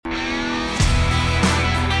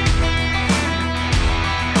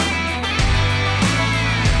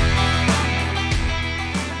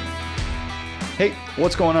Hey,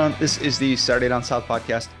 what's going on? This is the Saturday Down South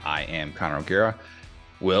podcast. I am Connor O'Gara.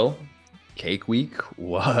 Will, Cake Week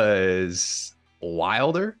was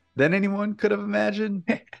wilder than anyone could have imagined.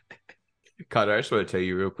 Connor, I just want to tell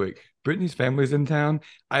you real quick. Brittany's family's in town.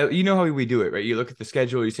 You know how we do it, right? You look at the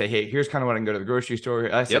schedule, you say, hey, here's kind of what I can go to the grocery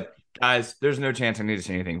store. I said, Yep. guys, there's no chance I need to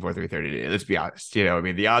see anything before 3:30 today. Let's be honest.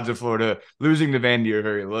 The odds of Florida losing to Vandy are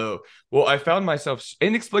very low. Well, I found myself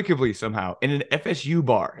inexplicably somehow in an FSU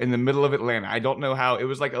bar in the middle of Atlanta. I don't know how. It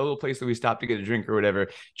was like a little place that we stopped to get a drink or whatever,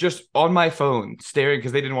 just on my phone, staring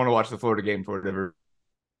because they didn't want to watch the Florida game for whatever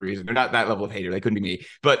reason. They're not that level of hater. They couldn't be me.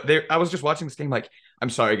 But I was just watching this game like, I'm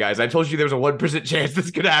sorry, guys. I told you there was a 1% chance this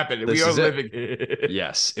could happen. We are living it.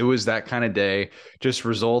 Yes, it was that kind of day. Just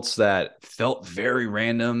results that felt very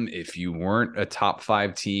random. If you weren't a top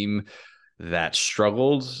 5 team that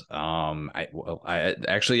struggled, I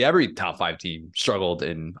actually every top 5 team struggled,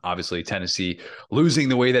 and obviously Tennessee losing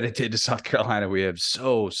the way that it did to South Carolina. We have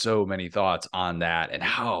so many thoughts on that and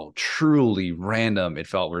how truly random it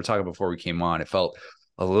felt. We were talking before we came on. It felt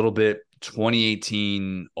a little bit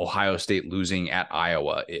 2018 Ohio State losing at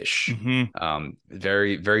Iowa-ish.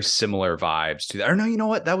 Very, very similar vibes to that. Or no, you know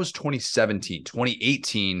what? That was 2017.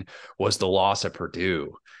 2018 was the loss at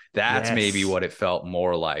Purdue. That's maybe what it felt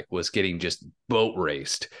more like, was getting just boat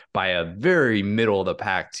raced by a very middle of the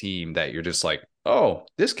pack team that you're just like, oh,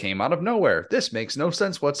 this came out of nowhere. This makes no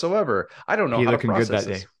sense whatsoever. I don't know how to process good that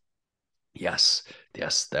this. Day. Yes,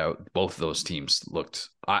 both of those teams looked.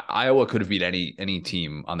 Iowa could have beat any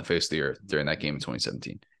team on the face of the earth during that game in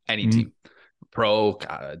 2017. Any team,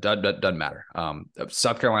 doesn't matter.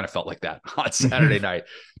 South Carolina felt like that on Saturday night.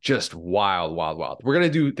 Just wild. We're gonna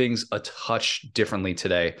do things a touch differently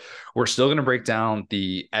today. We're still gonna break down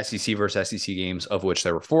the SEC versus SEC games, of which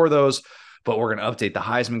there were 4 of those. But we're going to update the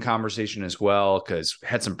Heisman conversation as well, because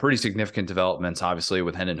had some pretty significant developments, obviously,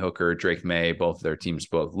 with Hendon Hooker, Drake May, both of their teams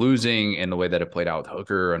both losing, and the way that it played out with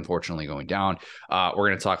Hooker, unfortunately, going down. We're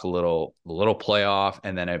going to talk a little playoff,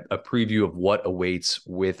 and then a preview of what awaits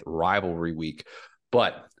with rivalry week.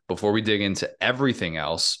 But before we dig into everything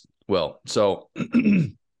else, well, so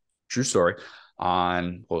true story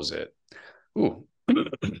on, what was it? Ooh,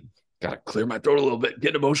 got to clear my throat a little bit,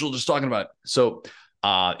 getting emotional just talking about it. So,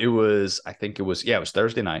 it was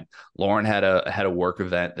Thursday night. Lauren had a work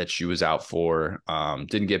event that she was out for.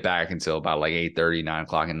 Didn't get back until about like 8:30, 9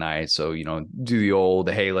 o'clock at night. So, do the old,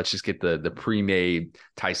 hey, let's just get the pre-made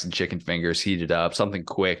Tyson chicken fingers heated up, something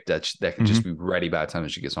quick that can just be ready by the time that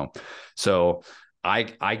she gets home. So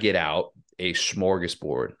I get out a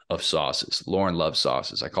smorgasbord of sauces. Lauren loves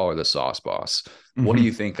sauces. I call her the sauce boss. What do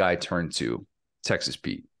you think I turned to? Texas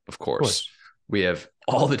Pete, of course. We have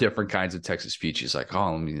all the different kinds of Texas Pete. She's like,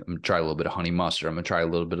 I'm going to try a little bit of honey mustard. I'm going to try a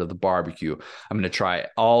little bit of the barbecue. I'm going to try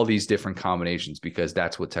all these different combinations, because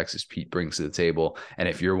that's what Texas Pete brings to the table. And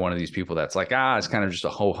if you're one of these people that's like, it's kind of just a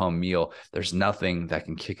ho-hum meal, there's nothing that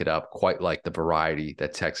can kick it up quite like the variety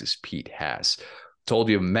that Texas Pete has. Told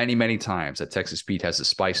you many, many times that Texas Pete has a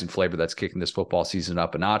spice and flavor that's kicking this football season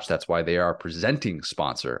up a notch. That's why they are a presenting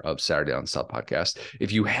sponsor of Saturday on South podcast.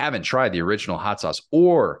 If you haven't tried the original hot sauce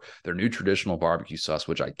or their new traditional barbecue sauce,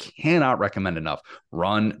 which I cannot recommend enough,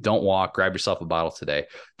 run, don't walk, grab yourself a bottle today.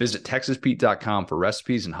 Visit TexasPete.com for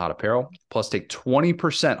recipes and hot apparel. Plus, take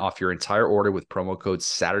 20% off your entire order with promo code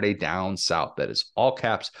Saturday Down South. That is all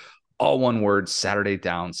caps, all one word, Saturday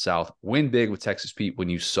Down South. Win big with Texas Pete when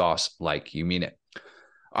you sauce like you mean it.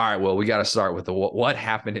 All right, well, we got to start with what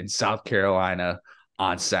happened in South Carolina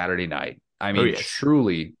on Saturday night. I mean,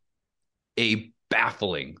 truly a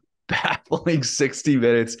baffling 60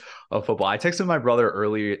 minutes of football. I texted my brother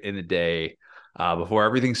earlier in the day before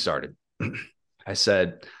everything started. I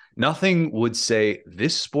said, nothing would say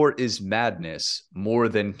this sport is madness more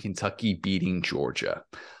than Kentucky beating Georgia.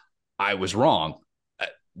 I was wrong.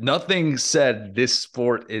 Nothing said this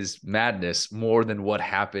sport is madness more than what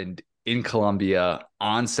happened in Columbia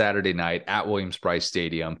on Saturday night at Williams-Brice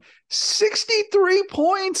Stadium. 63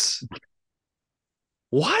 points.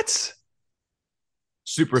 What?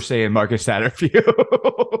 Super Saiyan Marcus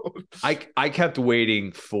Satterfield. I kept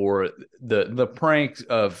waiting for the prank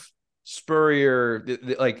of Spurrier.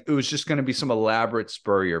 Like, it was just going to be some elaborate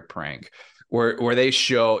Spurrier prank where they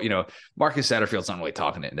show, Marcus Satterfield's not really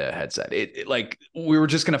talking into a headset. It like, we were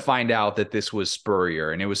just going to find out that this was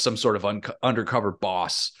Spurrier, and it was some sort of undercover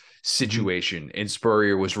boss situation, and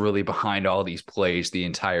Spurrier was really behind all these plays the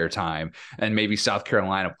entire time, and maybe South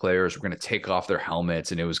Carolina players were going to take off their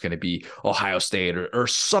helmets and it was going to be Ohio State or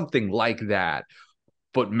something like that.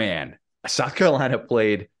 But man, South Carolina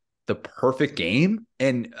played the perfect game,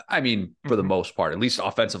 and I mean, for the most part, at least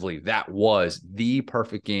offensively, that was the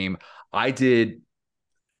perfect game. I did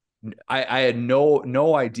I had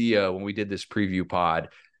no idea when we did this preview pod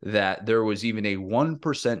that there was even a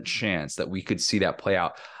 1% chance that we could see that play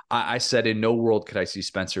out. I said in no world could I see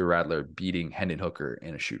Spencer Rattler beating Hendon Hooker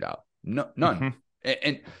in a shootout. No, none. Mhm.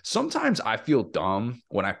 And sometimes I feel dumb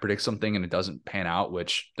when I predict something and it doesn't pan out,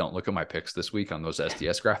 which don't look at my picks this week on those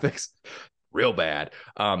SDS graphics. Real bad.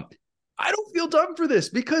 I don't feel dumb for this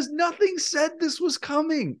because nothing said this was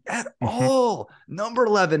coming at Mhm. all. Number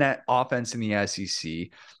 11 at offense in the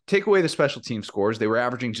SEC. Take away the special team scores. They were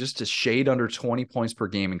averaging just a shade under 20 points per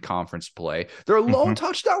game in conference play. Their lone Mhm.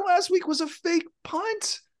 touchdown last week was a fake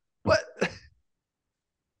punt. What?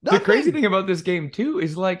 The crazy Nothing. thing about this game too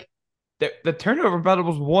is like the turnover battle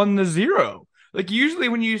was 1-0. Like usually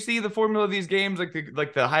when you see the formula of these games,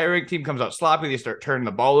 like the higher ranked team comes out sloppy, they start turning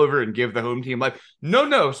the ball over and give the home team like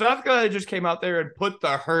no. South Carolina just came out there and put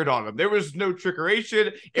the hurt on them. There was no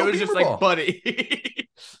trickeration. It No was just beaver like, ball. buddy.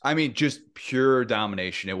 I mean, just pure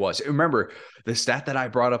domination. It was. Remember the stat that I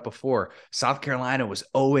brought up before: South Carolina was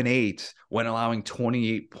 0-8 when allowing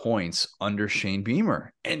 28 points under Shane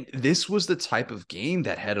Beamer, and this was the type of game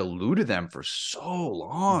that had eluded them for so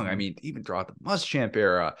long. I mean, even throughout the Muschamp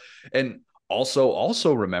era, and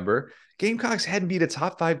also remember, Gamecocks hadn't beat a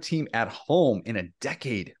top 5 team at home in a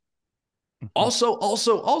decade. Also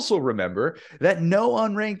remember that no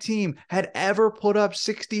unranked team had ever put up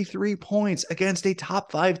 63 points against a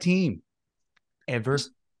top 5 team. Ever.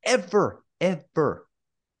 Ever.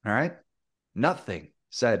 All right. Nothing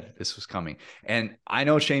said this was coming. And I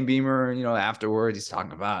know Shane Beamer, afterwards he's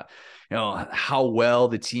talking about, how well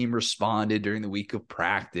the team responded during the week of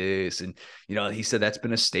practice. And, he said that's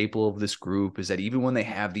been a staple of this group is that even when they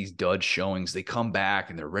have these dud showings, they come back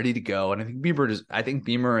and they're ready to go. And I think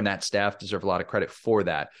Beamer and that staff deserve a lot of credit for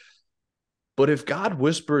that. But if God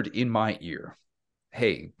whispered in my ear,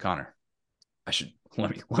 hey, Connor,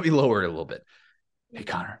 let me lower it a little bit. Hey,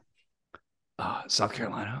 Connor, South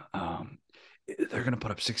Carolina, they're going to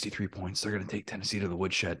put up 63 points. They're going to take Tennessee to the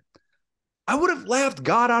woodshed. I would have laughed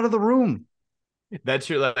God out of the room. That's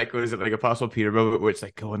your like, what is it, like Apostle Peter moment where it's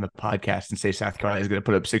like go on the podcast and say South Carolina is going to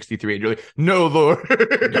put up 63, and you're like, no, Lord,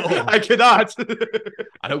 No. I cannot.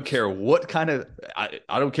 I don't care what kind of. I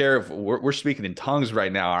don't care if we're speaking in tongues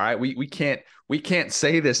right now. All right, we can't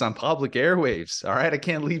say this on public airwaves. All right, I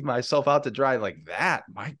can't leave myself out to dry like that.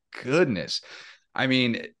 My goodness. I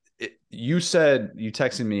mean, you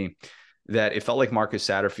texted me that it felt like Marcus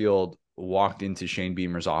Satterfield walked into Shane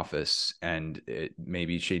Beamer's office and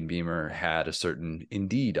maybe Shane Beamer had a certain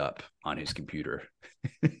Indeed up on his computer.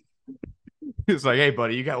 It's like, hey,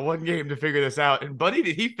 buddy, you got one game to figure this out. And buddy,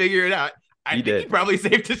 did he figure it out? I think did. he probably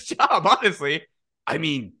saved his job, honestly. I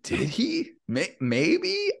mean, did he?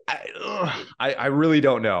 Maybe. I really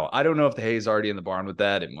don't know. I don't know if the hay's already in the barn with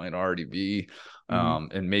that. It might already be.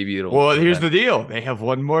 And maybe it'll. Well, here's the deal. They have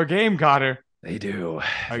one more game, Connor. They do.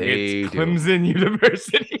 Against Clemson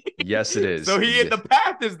University. Yes, it is. So the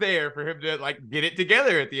path is there for him to like get it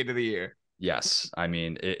together at the end of the year. Yes. I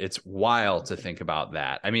mean, it's wild to think about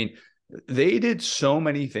that. I mean, they did so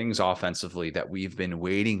many things offensively that we've been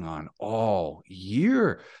waiting on all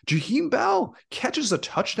year. Jaheim Bell catches a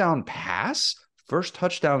touchdown pass, first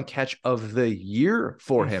touchdown catch of the year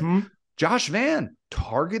for him. Josh Vann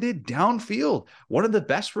targeted downfield. One of the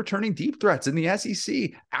best returning deep threats in the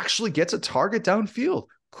SEC actually gets a target downfield.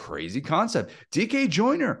 Crazy concept. DK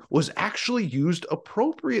Joyner was actually used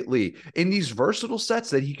appropriately in these versatile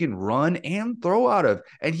sets that he can run and throw out of,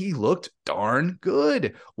 and he looked darn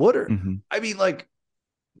good. I mean, like,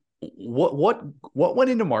 what went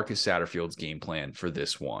into Marcus Satterfield's game plan for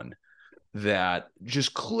this one that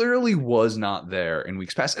just clearly was not there in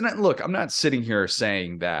weeks past? And look, I'm not sitting here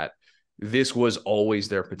saying that this was always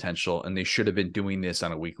their potential and they should have been doing this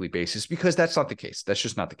on a weekly basis, because that's not the case. That's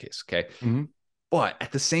just not the case. Okay. But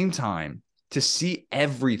at the same time, to see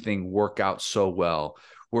everything work out so well,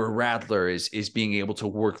 where Rattler is being able to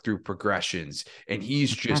work through progressions and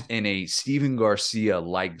he's just in a Steven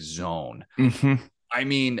Garcia-like zone. I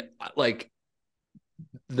mean, like,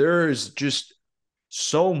 there's just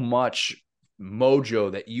so much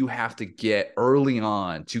mojo that you have to get early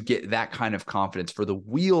on to get that kind of confidence for the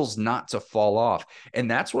wheels not to fall off.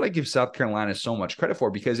 And that's what I give South Carolina so much credit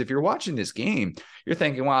for, because if you're watching this game, you're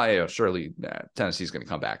thinking, well, surely Tennessee's going to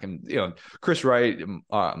come back. And, Chris Wright,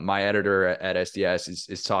 my editor at SDS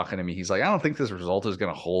is talking to me. He's like, I don't think this result is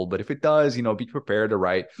going to hold, but if it does, be prepared to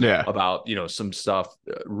write about, some stuff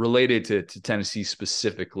related to Tennessee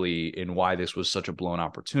specifically and why this was such a blown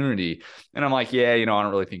opportunity. And I'm like, I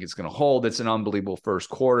don't really think it's going to hold. It's an unbelievable first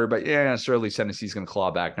quarter, but surely Tennessee's going to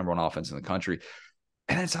claw back number one offense in the country.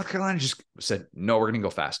 And then South Carolina just said, no, we're going to go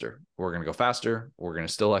faster. We're going to go faster. We're going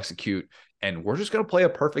to still execute. And we're just going to play a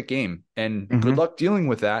perfect game. And good luck dealing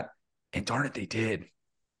with that. And darn it, they did.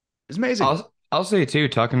 It's amazing. I'll say too,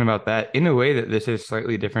 talking about that in a way that this is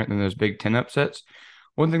slightly different than those Big Ten upsets.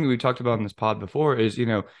 One thing that we talked about in this pod before is,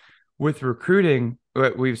 with recruiting,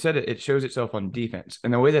 we've said it shows itself on defense.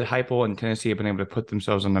 And the way that Heupel and Tennessee have been able to put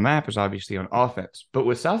themselves on the map is obviously on offense. But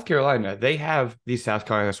with South Carolina, they have these South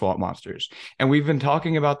Carolina swamp monsters. And we've been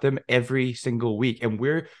talking about them every single week. And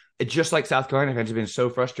we're just like South Carolina fans have been so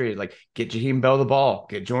frustrated. Like, get Jaheim Bell the ball,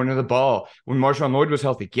 get Joyner the ball. When Marshawn Lloyd was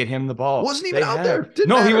healthy, get him the ball. Wasn't even out there. Didn't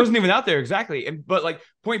no, matter. he wasn't even out there. Exactly. But like,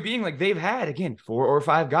 point being, like, they've had, again, 4 or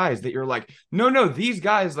 5 guys that you're like, no, these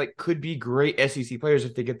guys like could be great SEC players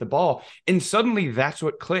if they get the ball. And suddenly that's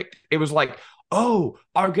what clicked. It was like, oh,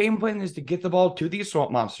 our game plan is to get the ball to these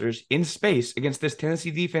swamp monsters in space against this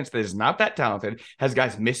Tennessee defense that is not that talented, has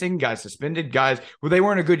guys missing, guys suspended, guys where they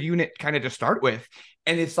weren't a good unit kind of to start with.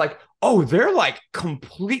 And it's like, oh, they're like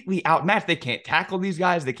completely outmatched. They can't tackle these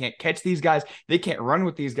guys. They can't catch these guys. They can't run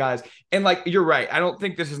with these guys. And like, you're right. I don't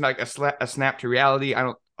think this is like a snap to reality.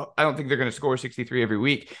 I don't think they're going to score 63 every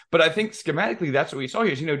week. But I think schematically, that's what we saw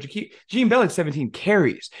here. Is, Jaheim Bell had 17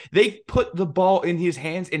 carries. They put the ball in his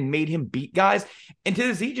hands and made him beat guys. And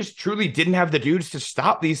Tennessee just truly didn't have the dudes to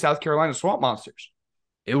stop these South Carolina swamp monsters.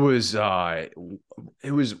 It was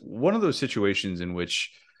one of those situations in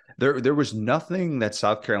which there was nothing that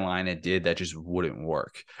South Carolina did that just wouldn't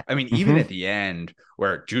work. I mean, even at the end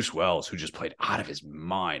where Juice Wells, who just played out of his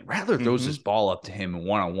mind, Rattler throws this ball up to him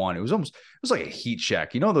one-on-one. It was like a heat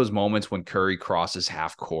check. You know those moments when Curry crosses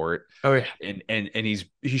half court? Oh yeah. And he's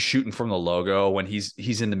shooting from the logo when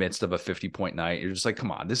he's in the midst of a 50-point night. You're just like,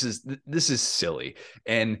 come on, this is silly.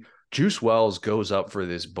 And Juice Wells goes up for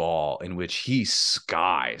this ball in which he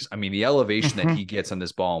skies. I mean, the elevation that he gets on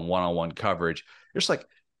this ball in one-on-one coverage, you're just like,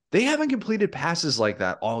 they haven't completed passes like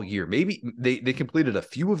that all year. Maybe they completed a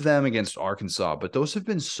few of them against Arkansas, but those have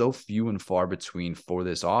been so few and far between for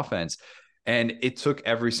this offense. And it took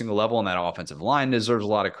every single level on that offensive line. Deserves a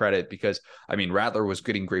lot of credit because, I mean, Rattler was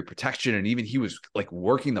getting great protection, and even he was like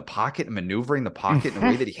working the pocket and maneuvering the pocket in a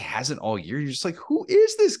way that he hasn't all year. You're just like, who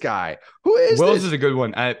is this guy? Who is Wells this? Is a good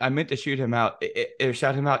one. I meant to shoot him out.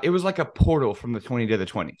 Shout him out. It was like a portal from the 20 to the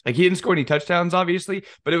 20. Like, he didn't score any touchdowns, obviously,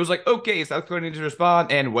 but it was like, okay, South Carolina needs to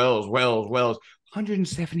respond. And Wells,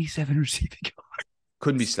 177 receiving yards.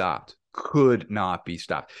 Couldn't be stopped. Could not be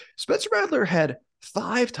stopped. Spencer Rattler had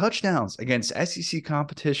 5 touchdowns against SEC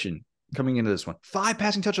competition coming into this one. 5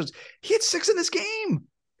 passing touchdowns. He had 6 in this game.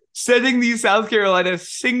 Setting the South Carolina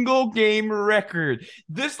single game record.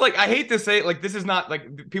 This, like, I hate to say it, like, this is not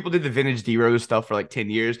like people did the vintage D-Rose stuff for like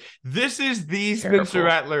 10 years. This is the Spencer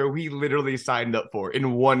Rattler we literally signed up for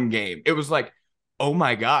in one game. It was like, oh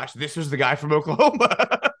my gosh, this was the guy from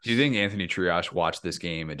Oklahoma. Do you think Anthony Triage watched this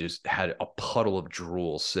game and just had a puddle of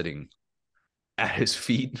drool sitting at his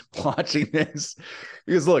feet watching this?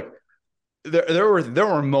 Because look, there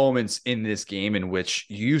were moments in this game in which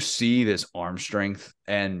you see this arm strength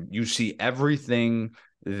and you see everything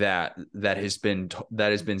that has been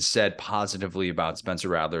said positively about Spencer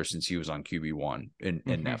Rattler since he was on QB1 in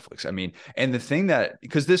Netflix. I mean, and the thing that,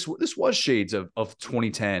 because this was shades of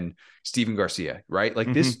 2010 Steven Garcia, right?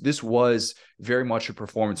 Like this was very much a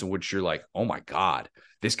performance in which you're like, oh my God,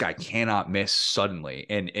 this guy cannot miss suddenly.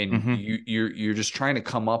 And you're just trying to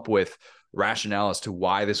come up with rationale as to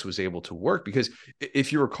why this was able to work. Because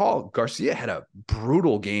if you recall, Garcia had a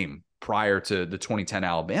brutal game prior to the 2010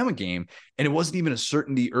 Alabama game, and it wasn't even a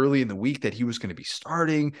certainty early in the week that he was going to be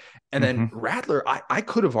starting. And then Rattler, I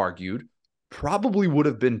could have argued, probably would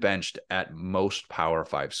have been benched at most Power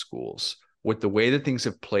 5 schools with the way that things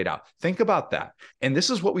have played out. Think about that. And this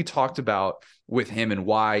is what we talked about with him and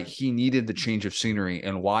why he needed the change of scenery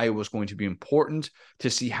and why it was going to be important to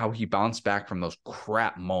see how he bounced back from those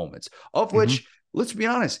crap moments, of which, let's be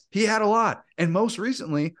honest, he had a lot. And most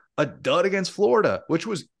recently, a dud against Florida, which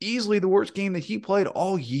was easily the worst game that he played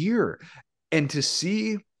all year. And to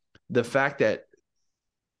see the fact that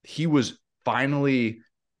he was finally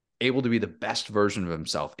able to be the best version of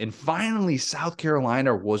himself, and finally South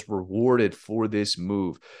Carolina was rewarded for this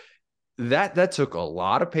move, that took a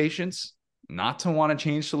lot of patience not to want to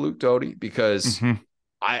change to Luke Doty, because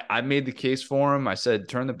I made the case for him. I said,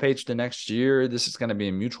 turn the page to next year. This is going to be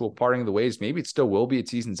a mutual parting of the ways. Maybe it still will be at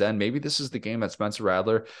season's end. Maybe this is the game that Spencer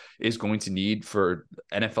Rattler is going to need for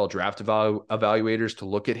NFL draft evaluators to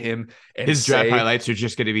look at him and his draft highlights are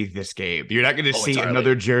just going to be this game. You're not going to see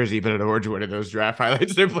another jersey, but an orange one of those draft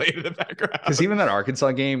highlights they're playing in the background. Because even that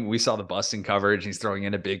Arkansas game, we saw the busting coverage. He's throwing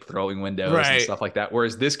in a big throwing windows and stuff like that.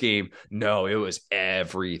 Whereas this game, no, it was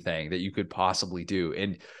everything that you could possibly do.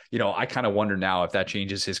 And I kind of wonder now if that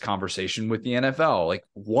changes his conversation with the NFL. Like,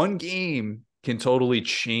 one game can totally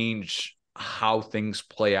change how things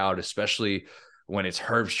play out, especially when it's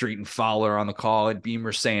Herbstreit and Fowler on the call and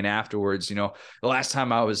Beamer saying afterwards, the last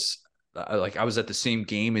time I was at the same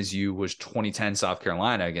game as you was 2010 South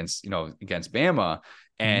Carolina against Bama.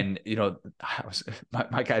 And,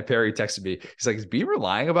 my guy Perry texted me. He's like, is Beamer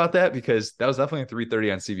lying about that? Because that was definitely a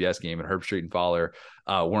 3:30 on CBS game, and Herbstreit and Fowler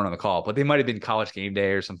weren't on the call, but they might have been College Game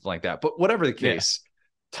Day or something like that. But whatever the case,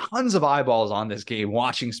 tons of eyeballs on this game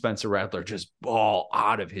watching Spencer Rattler just ball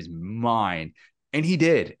out of his mind. And he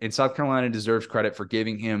did. And South Carolina deserves credit for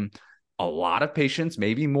giving him a lot of patience,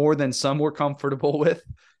 maybe more than some were comfortable with.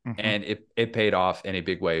 Mm-hmm. And it paid off in a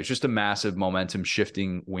big way. It's just a massive momentum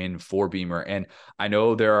shifting win for Beamer. And I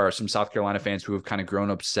know there are some South Carolina fans who have kind of grown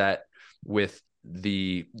upset with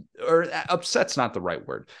or upset's not the right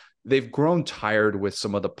word. They've grown tired with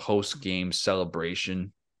some of the post-game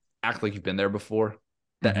celebration. Act like you've been there before.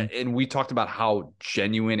 And we talked about how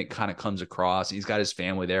genuine it kind of comes across. He's got his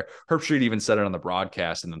family there. Herbstreit even said it on the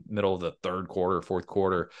broadcast in the middle of the third quarter, fourth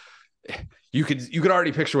quarter. You could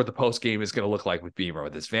already picture what the post game is going to look like with Beamer,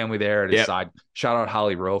 with his family there at his side. Shout out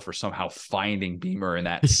Holly Rowe for somehow finding Beamer in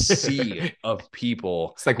that sea of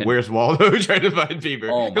people. It's like, where's Waldo trying to find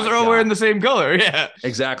Beamer? Because they're all wearing the same color. Yeah,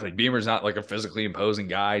 exactly. Beamer's not like a physically imposing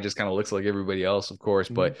guy; just kind of looks like everybody else, of course.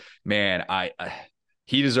 But man,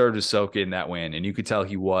 he deserved to soak in that win, and you could tell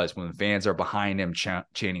he was when the fans are behind him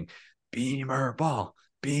chanting "Beamer ball,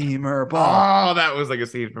 Beamer ball." Oh, that was like a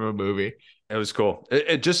scene from a movie. It was cool.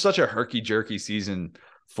 It just such a herky-jerky season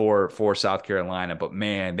for South Carolina. But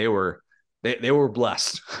man, they were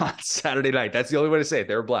blessed on Saturday night. That's the only way to say it.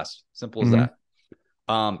 They were blessed. Simple as that.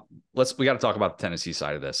 We got to talk about the Tennessee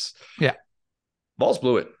side of this. Yeah. Vols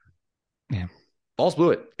blew it. Yeah. Vols blew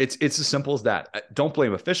it. It's as simple as that. Don't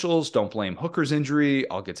blame officials. Don't blame Hooker's injury.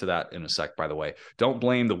 I'll get to that in a sec, by the way. Don't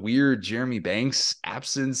blame the weird Jeremy Banks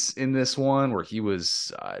absence in this one where he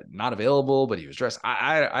was not available, but he was dressed.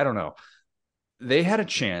 I don't know. They had a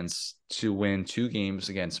chance to win 2 games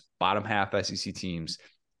against bottom half SEC teams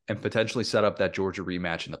and potentially set up that Georgia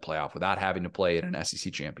rematch in the playoff without having to play in an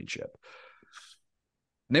SEC championship.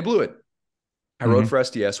 And they blew it. I wrote for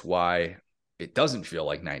SDS why it doesn't feel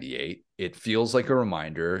like 98. It feels like a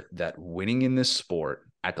reminder that winning in this sport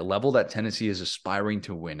at the level that Tennessee is aspiring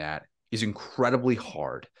to win at is incredibly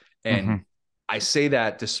hard. And I say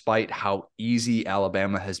that despite how easy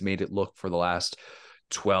Alabama has made it look for the last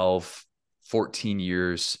 12, 14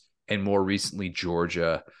 years, and more recently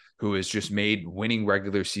Georgia, who has just made winning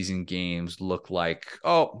regular season games look like,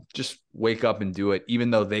 oh, just wake up and do it,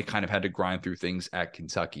 even though they kind of had to grind through things at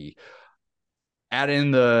Kentucky. Add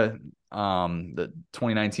in the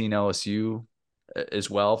 2019 LSU as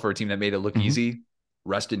well for a team that made it look easy.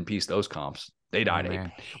 Rest in peace, those comps. They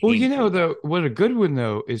died. Well, what a good one,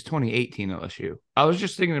 though, is 2018 LSU. I was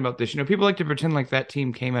just thinking about this. People like to pretend like that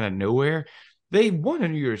team came out of nowhere. They won a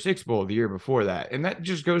New Year's Six Bowl the year before that. And that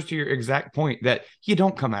just goes to your exact point that you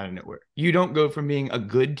don't come out of nowhere. You don't go from being a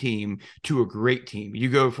good team to a great team. You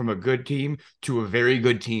go from a good team to a very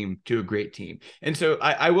good team to a great team. And so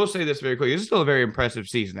I will say this very quickly. This is still a very impressive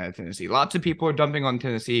season out of Tennessee. Lots of people are dumping on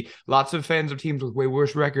Tennessee. Lots of fans of teams with way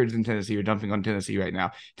worse records than Tennessee are dumping on Tennessee right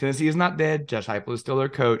now. Tennessee is not dead. Josh Heupel is still their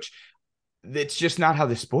coach. It's just not how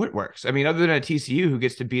the sport works. I mean, other than a TCU who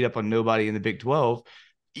gets to beat up on nobody in the Big 12,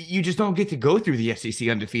 you just don't get to go through the SEC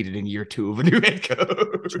undefeated in year 2 of a new head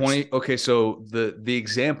coach. Okay, so the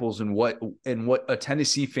examples and what a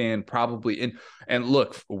Tennessee fan probably and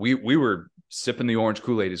look, we were sipping the orange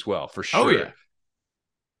Kool-Aid as well, for sure. Oh yeah.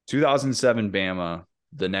 2007 Bama,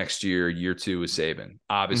 the next year 2 is Saban.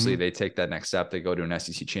 Obviously, they take that next step. They go to an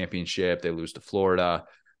SEC championship. They lose to Florida.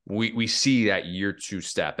 We see that year 2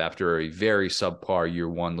 step after a very subpar year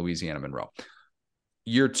 1 Louisiana Monroe.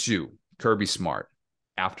 Year 2, Kirby Smart.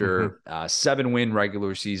 After 7-win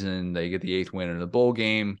regular season, they get the 8th win in the bowl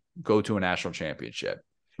game, go to a national championship.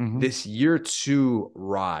 This year 2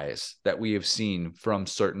 rise that we have seen from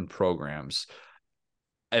certain programs.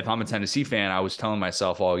 If I'm a Tennessee fan, I was telling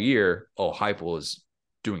myself all year, oh, Heupel is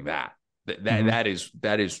doing that. That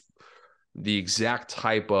is the exact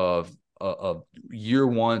type of of year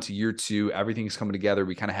one to year two, everything's coming together.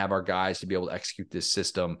 We kind of have our guys to be able to execute this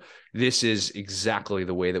system. This is exactly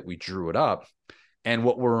the way that we drew it up. And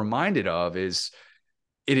what we're reminded of is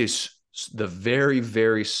it is the very,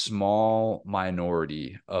 very small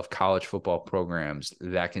minority of college football programs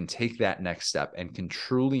that can take that next step and can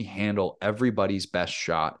truly handle everybody's best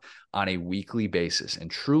shot on a weekly basis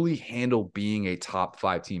and truly handle being a top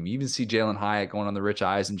 5 team. You even see Jalen Hyatt going on the Rich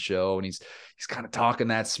Eisen show, and he's kind of talking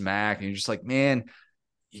that smack, and you're just like, man,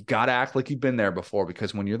 you got to act like you've been there before,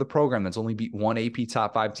 because when you're the program that's only beat one AP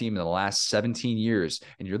top 5 team in the last 17 years,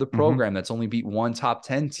 and you're the program that's only beat one top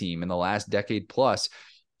 10 team in the last decade plus,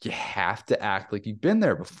 you have to act like you've been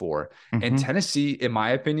there before. And Tennessee, in my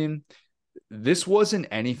opinion, this wasn't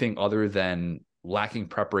anything other than lacking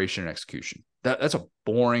preparation and execution. That's a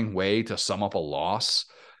boring way to sum up a loss,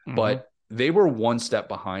 but they were one step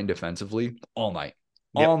behind defensively all night.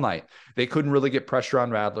 All night. They couldn't really get pressure on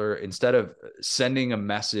Rattler. Instead of sending a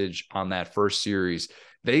message on that first series,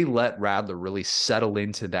 they let Rattler really settle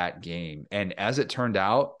into that game. And as it turned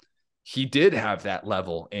out, he did have that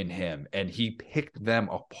level in him, and he picked them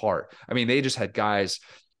apart. I mean, they just had guys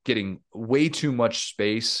getting way too much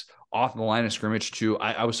space off the line of scrimmage too.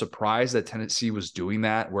 I was surprised that Tennessee was doing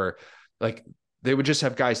that, where like they would just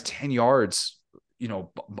have guys 10 yards, you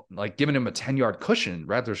know, like giving him a 10-yard cushion.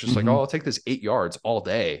 Rattler's just like, oh, I'll take this 8 yards all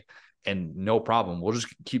day and no problem. We'll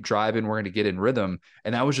just keep driving. We're going to get in rhythm.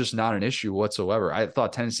 And that was just not an issue whatsoever. I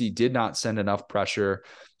thought Tennessee did not send enough pressure.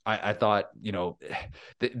 I thought, you know,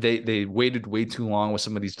 they waited way too long with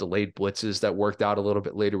some of these delayed blitzes that worked out a little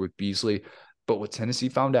bit later with Beasley. But what Tennessee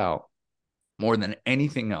found out more than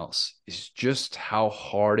anything else is just how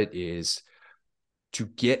hard it is to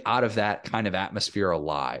get out of that kind of atmosphere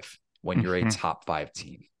alive when you're a top 5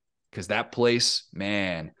 team. Because that place,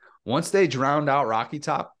 man, once they drowned out Rocky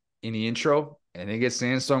Top in the intro and they get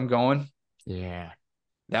Sandstorm going,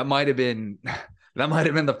 that might have been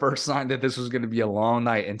the first sign that this was going to be a long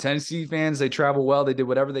night. And Tennessee fans, they travel well. They did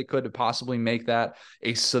whatever they could to possibly make that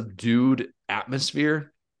a subdued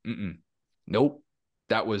atmosphere. Nope.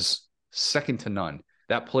 That was second to none.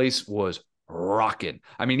 That place was rocking.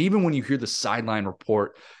 I mean, even when you hear the sideline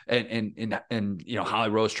report and you know, Holly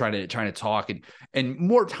Rose trying to talk, and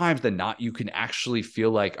more times than not, you can actually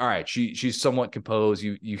feel like, all right, she's somewhat composed.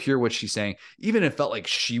 You hear what she's saying. Even it felt like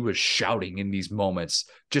she was shouting in these moments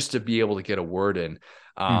just to be able to get a word in.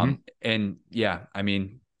 And yeah, I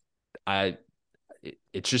mean,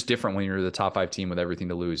 it's just different when you're the top 5 team with everything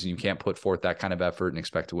to lose, and you can't put forth that kind of effort and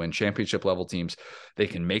expect to win. Championship level teams, they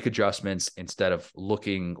can make adjustments instead of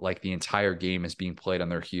looking like the entire game is being played on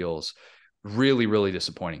their heels. Really, really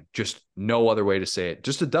disappointing. Just no other way to say it.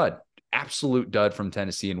 Just a dud, absolute dud from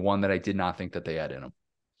Tennessee, and one that I did not think that they had in them.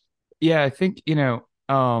 Yeah, I think, you know,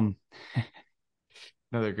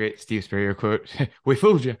 another great Steve Spurrier quote, "We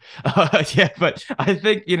fooled you." Yeah, but I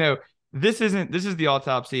think, you know, this is the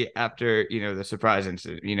autopsy after, you know, the surprise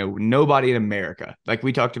incident. You know, nobody in America, like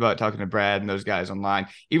we talked about talking to Brad and those guys online,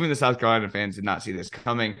 even the South Carolina fans did not see this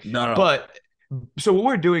coming. No. But so what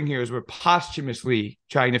we're doing here is we're posthumously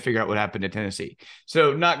trying to figure out what happened to Tennessee.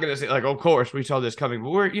 So not going to say like, of course we saw this coming, but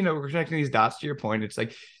we're connecting these dots to your point. It's like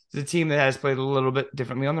it's a team that has played a little bit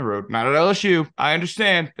differently on the road. Not at LSU. I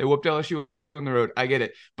understand they whooped LSU on the road. I get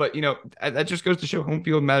it. But, you know, that just goes to show home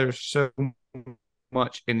field matters so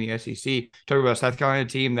much in the SEC. Talking about a South Carolina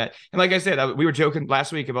team that, and like I said, we were joking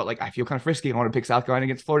last week about like, I feel kind of frisky. I want to pick South Carolina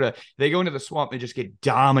against Florida. They go into the swamp and just get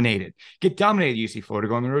dominated. You see Florida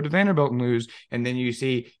go on the road to Vanderbilt and lose. And then you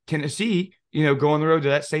see Tennessee, you know, go on the road to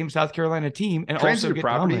that same South Carolina team and also get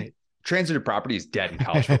dominated. Transitive property is dead in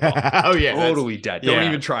college football. Oh yeah, totally dead. Don't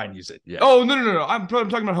even try and use it. Yeah. Oh no. I'm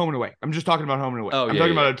talking about home and away. I'm just talking about home and away. I'm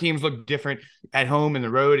talking about how teams look different at home and the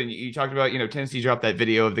road. And you talked about, you know, Tennessee dropped that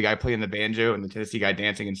video of the guy playing the banjo and the Tennessee guy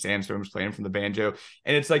dancing and Sandstorms playing from the banjo.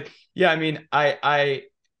 And it's like, yeah, I mean,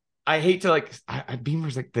 I hate to like,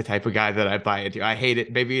 Beamer's like the type of guy that I buy into. I hate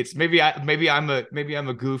it. Maybe I'm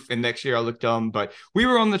a goof, and next year I'll look dumb. But we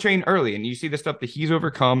were on the train early, and you see the stuff that he's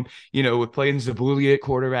overcome. You know, with playing Zabulia at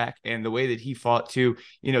quarterback, and the way that he fought to,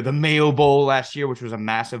 you know, the Mayo Bowl last year, which was a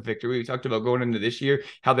massive victory. We talked about going into this year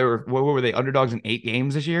how what were they, underdogs in 8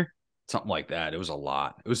 games this year? Something like that. It was a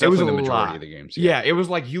lot. It was definitely the majority of the games. Yeah, it was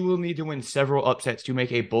like you will need to win several upsets to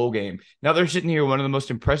make a bowl game. Now they're sitting here one of the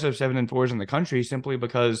most impressive 7-4s in the country simply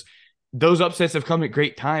because those upsets have come at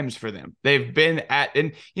great times for them. They've been at,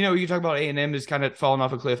 and you know, you talk about A&M is kind of falling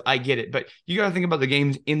off a cliff. I get it, but you got to think about the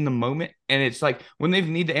games in the moment. And it's like when they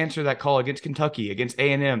need to answer that call against Kentucky, against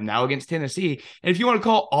A&M, now against Tennessee. And if you want to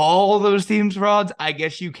call all those teams frauds, I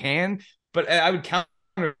guess you can. But I would count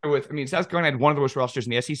with, I mean, South Carolina had one of the worst rosters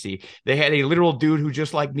in the SEC. They had a literal dude who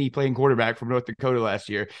just like me playing quarterback from North Dakota last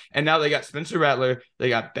year. And now they got Spencer Rattler, they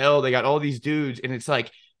got Bell, they got all these dudes. And it's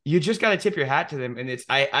like, you just got to tip your hat to them. And it's,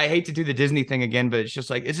 I hate to do the Disney thing again, but it's just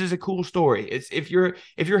like, this is a cool story. It's, if you're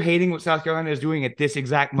hating what South Carolina is doing at this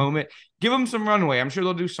exact moment, give them some runway. I'm sure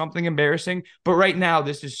they'll do something embarrassing, but right now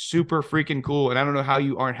this is super freaking cool. And I don't know how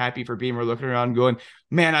you aren't happy for Beamer looking around going,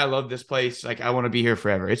 man, I love this place. Like, I want to be here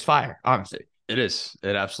forever. It's fire, honestly. It is.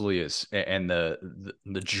 It absolutely is. And the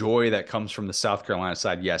joy that comes from the South Carolina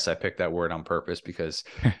side. Yes, I picked that word on purpose because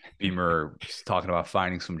Beamer was talking about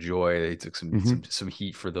finding some joy. They took some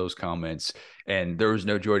heat for those comments, and there was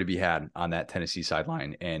no joy to be had on that Tennessee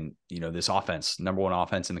sideline. And this offense, number one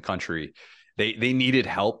offense in the country, they needed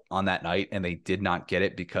help on that night, and they did not get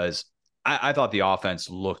it because I thought the offense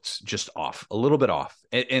looked just off, a little bit off,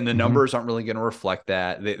 and the numbers aren't really going to reflect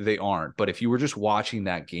that. They aren't. But if you were just watching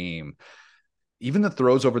that game, even the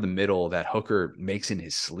throws over the middle that Hooker makes in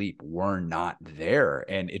his sleep were not there.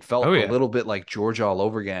 And it felt a little bit like Georgia all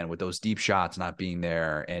over again with those deep shots not being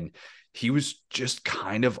there. And he was just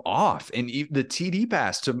kind of off. And even the TD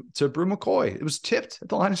pass to Brew McCoy, it was tipped at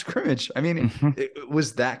the line of scrimmage. I mean, it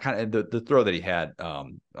was that kind of the throw that he had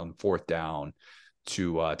on fourth down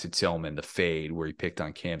to Tillman, the fade where he picked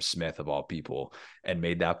on Cam Smith of all people and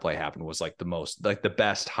made that play happen was like the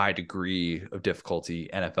best high degree of difficulty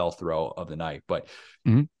NFL throw of the night. But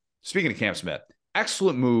speaking of Cam Smith,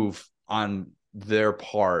 excellent move on their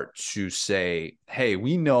part to say, hey,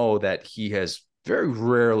 we know that he has very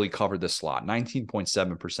rarely covered the slot.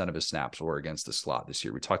 19.7% of his snaps were against the slot this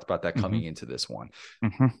year. We talked about that coming into this one,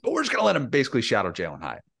 but we're just going to let him basically shadow Jalen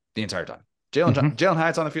Hyatt the entire time. Jalen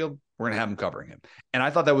Hyatt's on the field. We're going to have him covering him. And I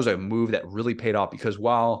thought that was a move that really paid off because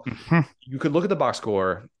while you could look at the box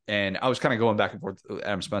score, and I was kind of going back and forth with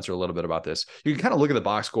Adam Spencer a little bit about this, you can kind of look at the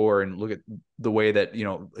box score and look at the way that,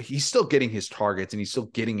 he's still getting his targets and he's still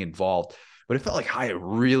getting involved, but it felt like Hyatt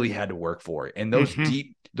really had to work for it. And those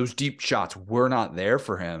deep shots were not there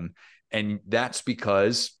for him. And that's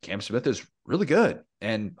because Cam Smith is really good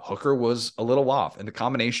and Hooker was a little off. And the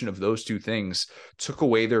combination of those two things took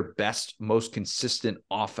away their best, most consistent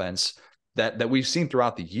offense that we've seen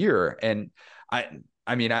throughout the year. And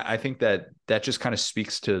I think that just kind of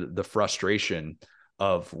speaks to the frustration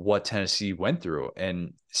of what Tennessee went through,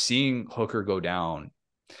 and seeing Hooker go down,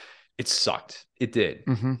 it sucked. It did.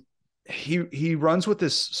 He runs with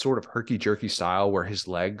this sort of herky-jerky style where his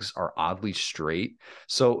legs are oddly straight.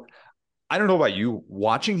 So I don't know about you.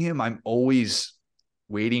 Watching him, I'm always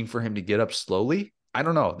waiting for him to get up slowly. I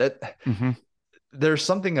don't know. That there's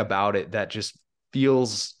something about it that just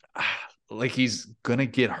feels like he's going to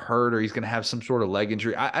get hurt or he's going to have some sort of leg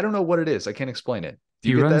injury. I don't know what it is. I can't explain it.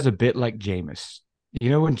 He runs a bit like Jameis.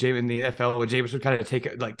 When in the NFL, when Jameis would kind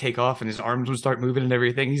of take off and his arms would start moving and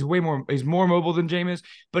everything, he's more mobile than Jameis,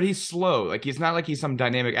 but he's slow. Like, it's not like he's some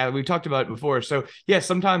dynamic. We've talked about it before. So yeah,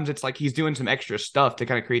 sometimes it's like he's doing some extra stuff to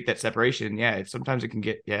kind of create that separation. Yeah. Sometimes it can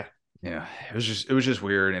get, Yeah. It was just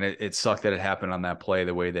weird. And it sucked that it happened on that play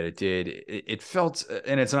the way that it did. It felt,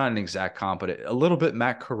 and it's not an exact comp, but a little bit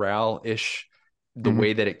Matt Corral-ish, the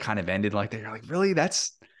way that it kind of ended like that. You're like, really?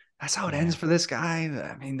 That's how it ends for this guy.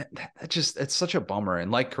 I mean, it's such a bummer.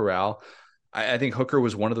 And like Corral, I think Hooker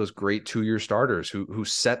was one of those great 2-year starters who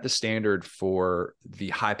set the standard for the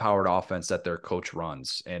high-powered offense that their coach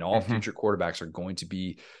runs. And all future quarterbacks are going to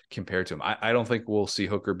be compared to him. I don't think we'll see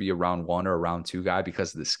Hooker be a round 1 or a round 2 guy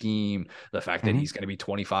because of the scheme, the fact that he's going to be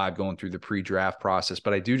 25 going through the pre-draft process.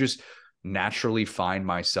 But I do just naturally find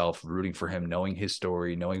myself rooting for him, knowing his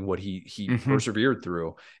story, knowing what he persevered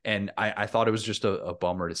through. And I thought it was just a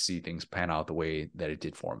bummer to see things pan out the way that it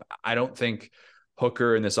did for him. I don't think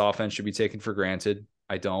Hooker in this offense should be taken for granted.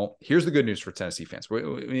 I don't. Here's the good news for Tennessee fans. We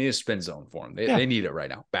need a spin zone for them. They need it right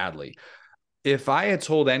now badly. If I had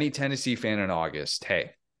told any Tennessee fan in August,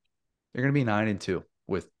 hey, they're going to be 9-2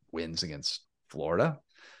 with wins against Florida,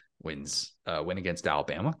 win against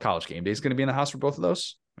Alabama, College game day is going to be in the house for both of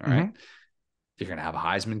those. All right. You're going to have a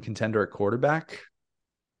Heisman contender at quarterback.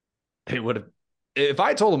 They would have, if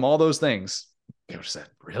I told them all those things, they would have said,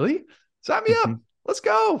 really? Sign me up. Let's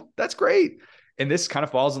go. That's great. And this kind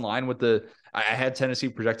of falls in line with I had Tennessee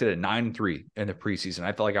projected at 9-3 in the preseason.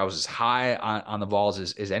 I felt like I was as high on the Vols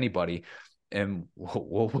as anybody. And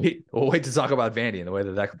we'll wait to talk about Vandy and the way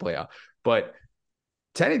that could play out. But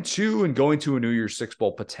 10-2 and going to a New Year's Six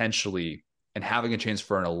Bowl potentially, and having a chance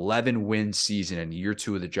for an 11-win season in year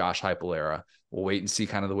 2 of the Josh Heupel era. We'll wait and see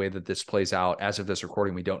kind of the way that this plays out. As of this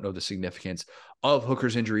recording, we don't know the significance of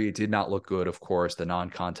Hooker's injury. It did not look good, of course. The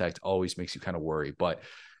non-contact always makes you kind of worry. But,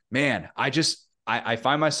 man, I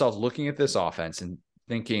find myself looking at this offense and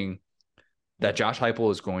thinking, that Josh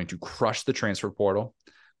Heupel is going to crush the transfer portal.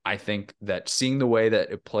 I think that seeing the way that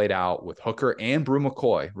it played out with Hooker and Bru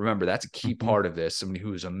McCoy, remember, that's a key part of this. Somebody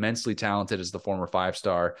who is immensely talented as the former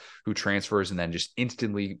 5-star who transfers and then just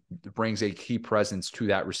instantly brings a key presence to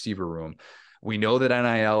that receiver room. We know that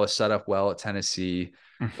NIL is set up well at Tennessee.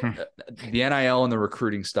 The NIL and the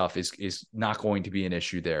recruiting stuff is not going to be an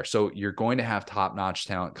issue there. So you're going to have top-notch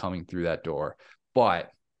talent coming through that door. But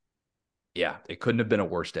yeah, it couldn't have been a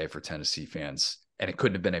worse day for Tennessee fans, and it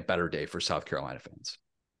couldn't have been a better day for South Carolina fans.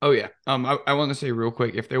 Oh, yeah. I want to say real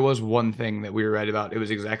quick, if there was one thing that we were right about, it was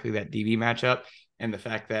exactly that DB matchup and the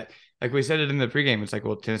fact that, like we said it in the pregame, it's like,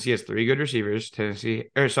 well, Tennessee has 3 good receivers. Tennessee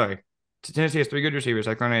has 3 good receivers.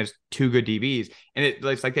 South Carolina has 2 good DBs. And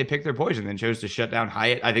it's like they picked their poison and chose to shut down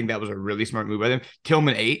Hyatt. I think that was a really smart move by them.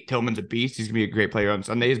 Tillman 8. Tillman's a beast. He's going to be a great player on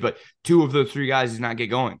Sundays, but 2 of those 3 guys does not get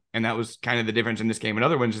going. And that was kind of the difference in this game. And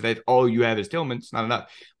other ones is that all you have is Tillman. It's not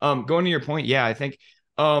enough. Going to your point, yeah, I think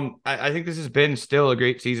this has been still a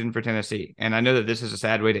great season for Tennessee. And I know that this is a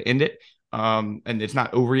sad way to end it. And it's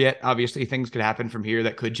not over yet. Obviously, things could happen from here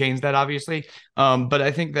that could change that, obviously. But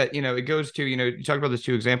I think that, it goes to, you talk about those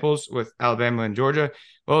 2 examples with Alabama and Georgia.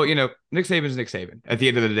 Well, Nick Saban's Nick Saban at the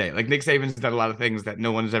end of the day. Like, Nick Saban's done a lot of things that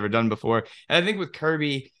no one has ever done before. And I think with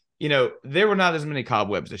Kirby, there were not as many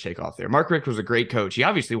cobwebs to shake off there. Mark Richt was a great coach. He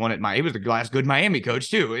obviously he was the last good Miami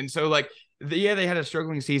coach too. And so they had a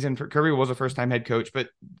struggling season. For Kirby was a first-time head coach, but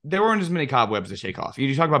there weren't as many cobwebs to shake off.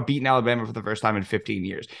 You talk about beating Alabama for the first time in 15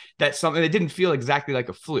 years. That's something that didn't feel exactly like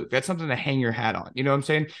a fluke. That's something to hang your hat on. You know what I'm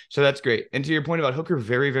saying? So that's great. And to your point about Hooker,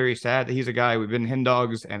 very, very sad that he's a guy. We've been hen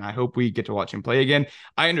dogs, and I hope we get to watch him play again.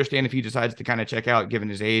 I understand if he decides to kind of check out, given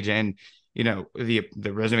his age and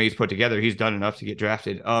the resume he's put together, he's done enough to get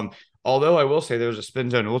drafted. Although I will say there was a spin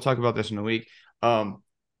zone, and we'll talk about this in a week.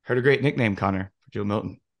 Heard a great nickname, Connor, for Joe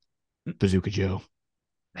Milton. Bazooka Joe.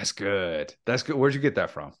 That's good. Where'd you get that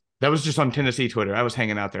from? That was just on Tennessee Twitter. I was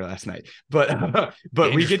hanging out there last night. But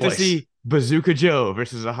we get to see Bazooka Joe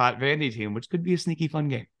versus a hot Vandy team, which could be a sneaky fun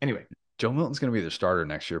game. Anyway, Joe Milton's going to be the starter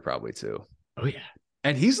next year probably too. Oh, yeah.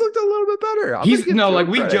 And he's looked a little bit better.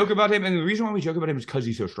 We joke about him, and the reason why we joke about him is because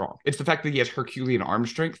he's so strong. It's the fact that he has Herculean arm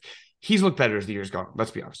strength. He's looked better as the years gone. Let's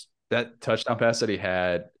be honest. That touchdown pass that he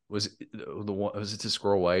had was it to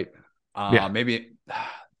Squirrel White? Maybe.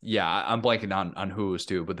 Yeah, I'm blanking on who it was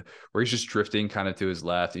to, but where he's just drifting kind of to his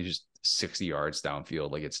left. He's just 60 yards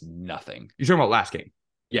downfield. Like, it's nothing. You're talking about last game?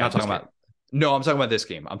 Yeah, I'm talking about this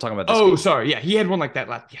game. I'm talking about this game. Sorry. Yeah, he had one like that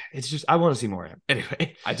last. Yeah, it's just, I want to see more of him.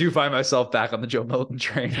 Anyway. I do find myself back on the Joe Milton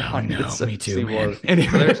train. Me too, man.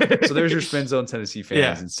 Anyway. So there's your spin zone Tennessee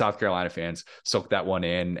fans and South Carolina fans. Soak that one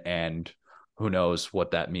in, and who knows what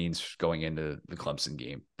that means going into the Clemson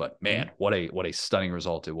game. But, man, what a stunning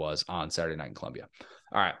result it was on Saturday night in Columbia.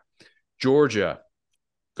 All right. Georgia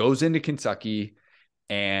goes into Kentucky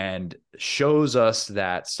and shows us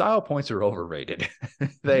that style points are overrated.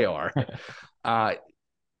 They are.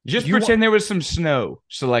 Just pretend there was some snow,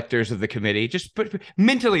 selectors of the committee. Just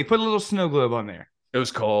mentally put a little snow globe on there. It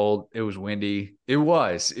was cold. It was windy. It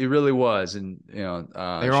really was. And, they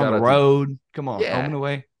were on the road. Come on, home and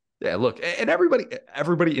away. Yeah, look, and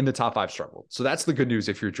everybody in the top 5 struggled. So that's the good news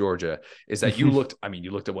if you're Georgia, is that you looked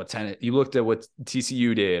at what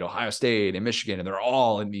TCU did, Ohio State and Michigan, and they're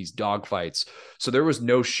all in these dogfights. So there was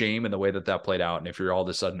no shame in the way that played out. And if you're all of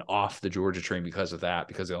a sudden off the Georgia train because of that,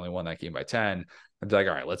 because they only won that game by 10, I'd be like,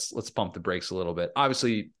 all right, let's pump the brakes a little bit.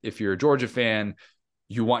 Obviously, if you're a Georgia fan,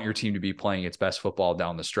 you want your team to be playing its best football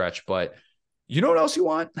down the stretch. But you know what else you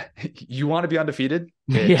want? You want to be undefeated.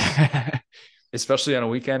 Yeah. Especially on a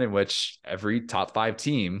weekend in which every top 5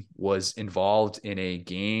 team was involved in a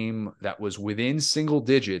game that was within single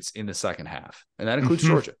digits in the second half. And that includes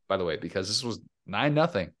Georgia, by the way, because this was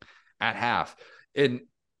 9-0 at half. And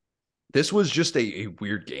this was just a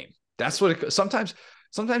weird game. That's what sometimes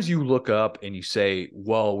you look up and you say,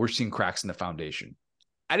 well, we're seeing cracks in the foundation.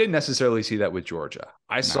 I didn't necessarily see that with Georgia.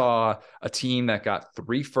 I saw a team that got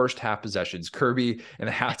 3 first half possessions. Kirby in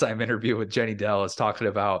the halftime interview with Jenny Dell is talking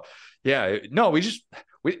about, it's not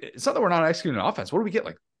that we're not executing an offense. What do we get?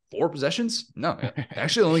 Like 4 possessions? No,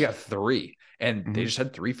 actually only got 3, and they just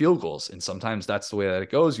had 3 field goals. And sometimes that's the way that it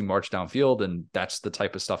goes. You march downfield, and that's the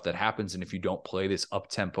type of stuff that happens. And if you don't play this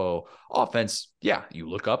up-tempo offense, you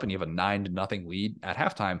look up and you have a 9-0 lead at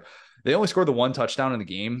halftime. They only scored the 1 touchdown in the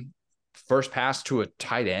game. First pass to a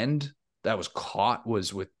tight end that was caught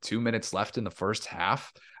was with 2 minutes left in the first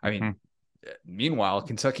half. I mean, meanwhile,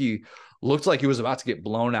 Kentucky looked like he was about to get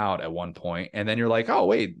blown out at one point. And then you're like, oh,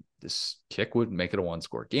 wait, this kick would make it a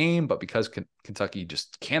 1-score game, but because Kentucky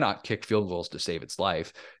just cannot kick field goals to save its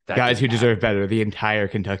life, that guys who deserve better, the entire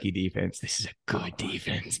Kentucky defense. This is a good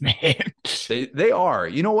defense, man. They are.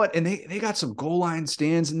 You know what? And they got some goal line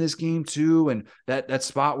stands in this game too, and that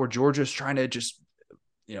spot where Georgia's trying to just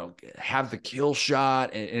have the kill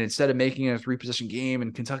shot, and instead of making it a 3-possession game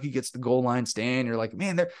and Kentucky gets the goal line stand, you're like,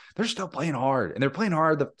 man, they're still playing hard, and they're playing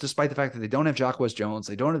hard despite the fact that they don't have Jacquez Jones,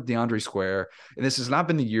 they don't have DeAndre Square, and this has not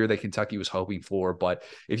been the year that Kentucky was hoping for. But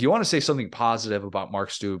if you want to say something positive about Mark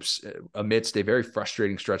Stoops amidst a very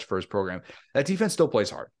frustrating stretch for his program, that defense still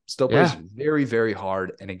plays hard, plays very, very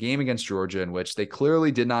hard. In a game against Georgia in which they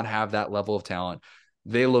clearly did not have that level of talent,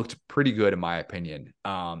 they looked pretty good in my opinion.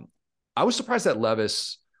 I was surprised that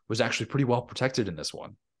Levis was actually pretty well protected in this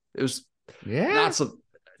one. It was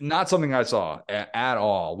not something I saw at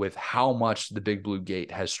all with how much the Big Blue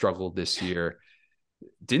Gate has struggled this year.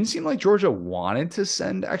 Didn't seem like Georgia wanted to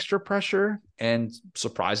send extra pressure, and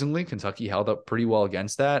surprisingly, Kentucky held up pretty well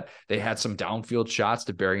against that. They had some downfield shots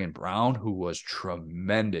to Berrien Brown, who was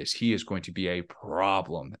tremendous. He is going to be a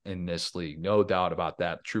problem in this league, no doubt about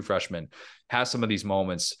that. True freshman has some of these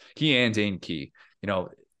moments. He and Dane Key,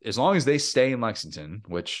 as long as they stay in Lexington,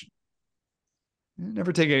 which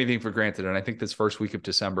never take anything for granted. And I think this first week of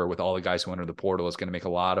December with all the guys who enter the portal is going to make a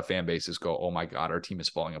lot of fan bases go, oh my God, our team is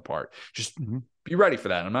falling apart. Just be ready for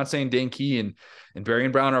that. I'm not saying Dane Key and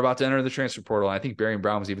Berrien Brown are about to enter the transfer portal. I think Berrien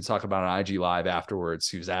Brown was even talking about an IG Live afterwards.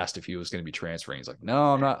 He was asked if he was going to be transferring. He's like,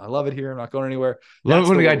 no, I'm not. I love it here. I'm not going anywhere. Love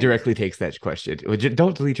when a guy directly takes that question.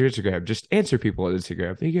 Don't delete your Instagram. Just answer people on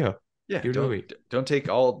Instagram. There you go. Yeah, don't take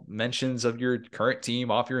all mentions of your current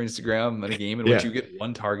team off your Instagram in a game in which you get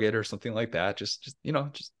one target or something like that. Just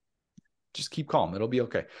keep calm. It'll be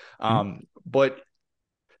okay. But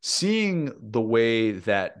seeing the way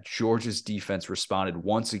that Georgia's defense responded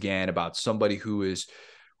once again about somebody who is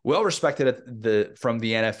well respected from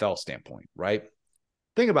the NFL standpoint, right?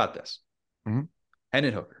 Think about this.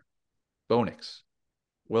 Hendon Hooker, Bo Nix,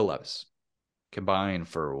 Will Levis combined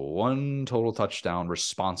for 1 total touchdown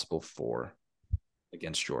responsible for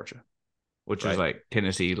against Georgia. Which was like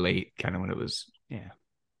Tennessee late, kind of when it was,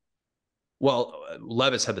 Well,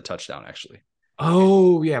 Levis had the touchdown, actually.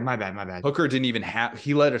 Oh, yeah, my bad. Hooker didn't even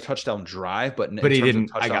he led a touchdown drive, but he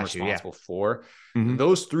didn't. I got responsible for.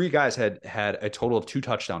 Those 3 guys had a total of 2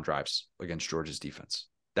 touchdown drives against Georgia's defense.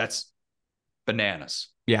 That's bananas.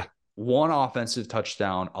 Yeah. 1 offensive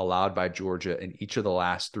touchdown allowed by Georgia in each of the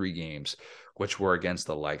last 3 games, which were against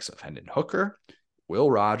the likes of Hendon Hooker, Will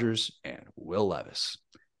Rogers, and Will Levis.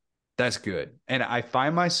 That's good. And I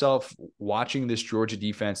find myself watching this Georgia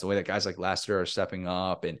defense, the way that guys like Lassiter are stepping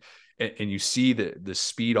up, and you see the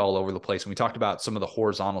speed all over the place. And we talked about some of the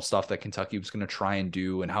horizontal stuff that Kentucky was going to try and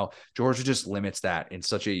do, and how Georgia just limits that in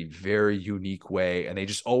such a very unique way. And they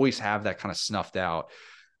just always have that kind of snuffed out.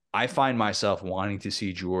 I find myself wanting to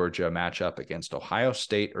see Georgia match up against Ohio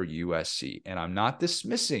State or USC. And I'm not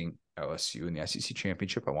dismissing OSU in the SEC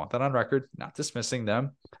championship. I want that on record, not dismissing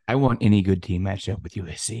them. I want any good team matched up with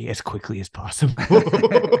USC as quickly as possible.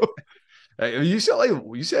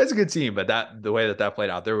 UCLA is a good team, but the way that played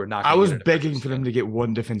out, they were not. I was begging for them to get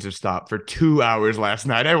 1 defensive stop for 2 hours last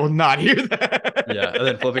night. I will not hear that. Yeah, and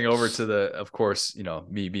then flipping over to of course,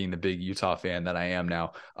 me being the big Utah fan that I am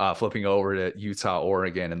now, flipping over to Utah,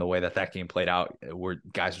 Oregon, and the way that game played out, where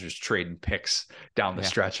guys are just trading picks down the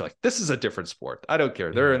stretch. Like, this is a different sport. I don't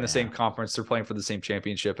care. They're in the same conference. They're playing for the same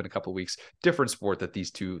championship in a couple of weeks. Different sport that these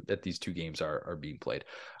two games are being played.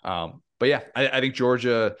 But yeah, I think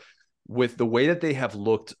Georgia, with the way that they have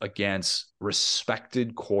looked against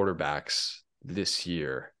respected quarterbacks this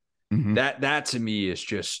year, that to me is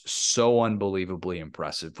just so unbelievably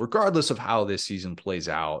impressive, regardless of how this season plays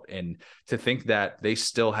out. And to think that they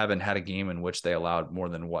still haven't had a game in which they allowed more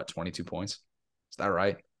than 22 points. Is that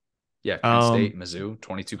right? Yeah. Penn State, Mizzou,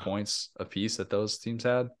 22 points apiece that those teams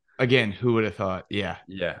had. Again, who would have thought? Yeah.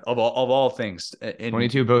 Yeah. Of all things. And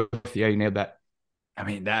 22 both. Yeah, you nailed that. I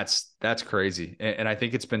mean, that's crazy. And I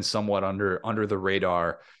think it's been somewhat under the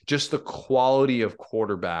radar, just the quality of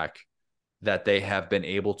quarterback that they have been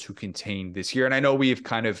able to contain this year. And I know we've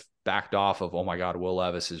kind of backed off of, oh my God, Will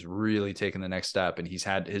Levis has really taken the next step, and he's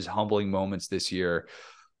had his humbling moments this year.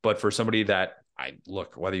 But for somebody that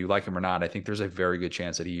whether you like him or not, I think there's a very good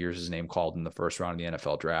chance that he hears his name called in the first round of the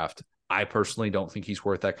NFL draft. I personally don't think he's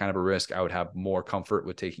worth that kind of a risk. I would have more comfort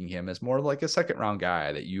with taking him as more like a second round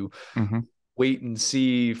guy that you wait and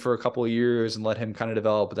see for a couple of years and let him kind of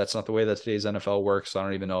develop. But that's not the way that today's NFL works. So I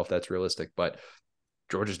don't even know if that's realistic. But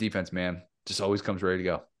Georgia's defense, man, just always comes ready to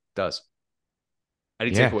go. It does.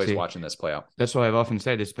 Any Yeah, takeaways see, watching this play out? that's why I've often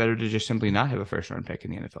said it's better to just simply not have a first round pick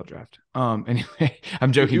in the NFL draft. Anyway, I'm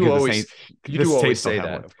You joking do because always you the do always Saints don't say have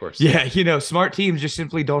that, one. of course. Yeah, smart teams just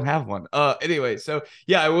simply don't have one. Anyway, so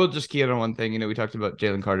yeah, I will just key in on one thing. We talked about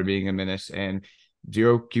Jalen Carter being a menace and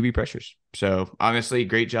zero QB pressures. So honestly,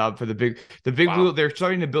 great job for the big blue. Wow. They're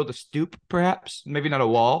starting to build a stoop, perhaps, maybe not a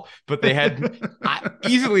wall, but they had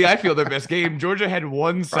easily, I feel, their best game. Georgia had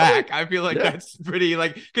one Probably. sack. I feel like Yeah. that's pretty,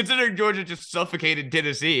 like, considering Georgia just suffocated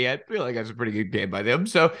Tennessee, I feel like that's a pretty good game by them.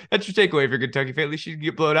 So that's your takeaway if you're a Kentucky fan. At least you can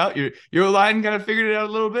get blown out. Your line kind of figured it out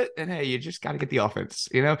a little bit. And hey, you just got to get the offense,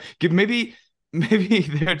 maybe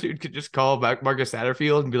their dude could just call back Marcus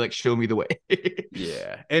Satterfield and be like, show me the way.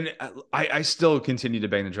 Yeah. And I still continue to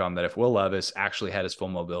bang the drum that if Will Levis actually had his full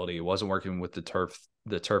mobility, wasn't working with the turf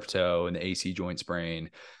toe and the AC joint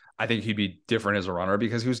sprain, I think he'd be different as a runner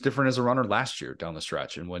because he was different as a runner last year down the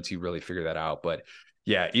stretch. And once he really figured that out, but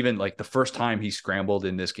yeah, even like the first time he scrambled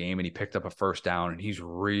in this game and he picked up a first down and he's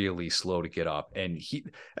really slow to get up, and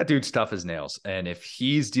that dude's tough as nails. And if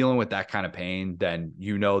he's dealing with that kind of pain, then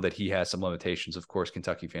you know that he has some limitations. Of course,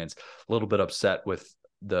 Kentucky fans a little bit upset with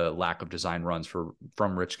the lack of design runs from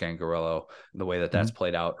Rich Gangarello and the way that that's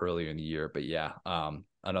played out earlier in the year. But yeah,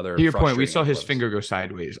 another to your point, we frustrating saw his glimpse. finger go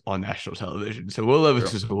sideways on national television. So Will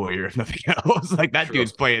Levis is a warrior, if nothing else. Like that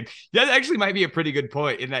dude's playing. That actually might be a pretty good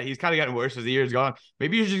point in that he's kind of gotten worse as the year's gone.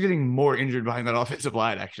 Maybe he's just getting more injured behind that offensive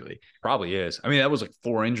line, actually. Probably is. I mean, that was like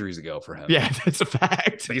 4 injuries ago for him. Yeah, that's a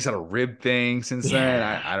fact. He's had a rib thing since then.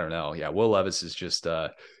 I don't know. Yeah, Will Levis is just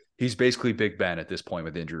he's basically Big Ben at this point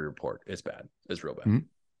with the injury report. It's bad. It's real bad. Mm-hmm.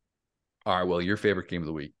 All right, well, your favorite game of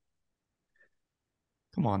the week.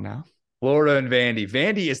 Come on now. Florida and Vandy.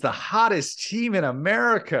 Vandy is the hottest team in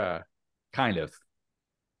America. Kind of.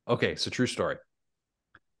 Okay, so true story.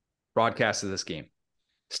 Broadcast of this game.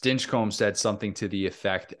 Stinchcomb said something to the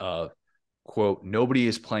effect of, quote, nobody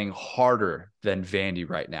is playing harder than Vandy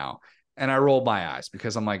right now. And I rolled my eyes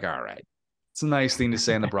because I'm like, all right, it's a nice thing to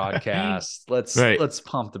say in the broadcast. Let's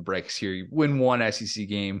pump the brakes here. You win one SEC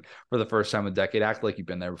game for the first time in a decade. Act like you've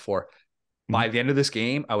been there before. By the end of this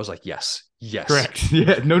game, I was like, yes. Correct.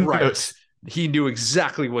 Yeah, no notes. He knew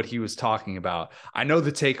exactly what he was talking about. I know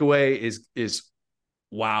the takeaway is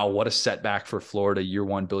wow, what a setback for Florida, year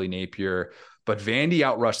one, Billy Napier. But Vandy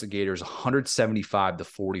outrushed the Gators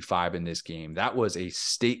 175-45 in this game. That was a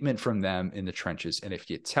statement from them in the trenches. And if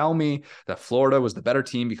you tell me that Florida was the better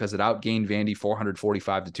team because it outgained Vandy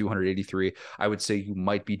 445-283, I would say you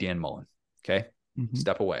might be Dan Mullen. Okay? Mm-hmm.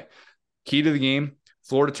 Step away. Key to the game,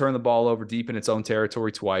 Florida turned the ball over deep in its own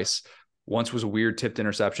territory twice. Once was a weird tipped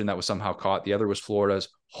interception that was somehow caught. The other was Florida's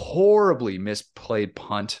horribly misplayed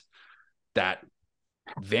punt that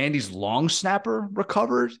Vandy's long snapper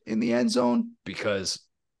recovered in the end zone, because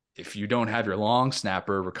if you don't have your long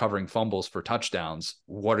snapper recovering fumbles for touchdowns,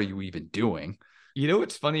 what are you even doing? You know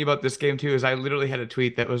what's funny about this game, too, is I literally had a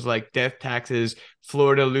tweet that was like, death taxes,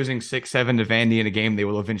 Florida losing 6-7 to Vandy in a game they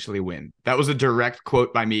will eventually win. That was a direct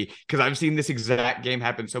quote by me because I've seen this exact game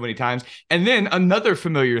happen so many times. And then another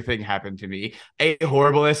familiar thing happened to me, a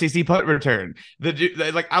horrible SEC punt return.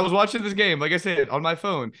 I was watching this game, like I said, on my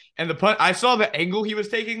phone, and the punt, I saw the angle he was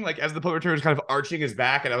taking, like as the punt return was kind of arching his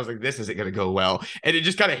back, and I was like, this isn't going to go well. And it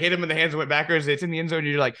just kind of hit him in the hands and went backwards. It's in the end zone. And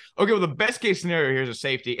you're like, okay, well, the best case scenario here is a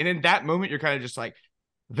safety. And in that moment, you're kind of just like,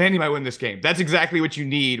 Vandy might win this game. That's exactly what you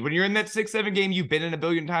need. When you're in that 6-7 game, you've been in a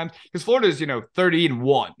billion times. Because Florida's,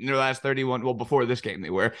 30-1 in their last 31. Well, before this game, they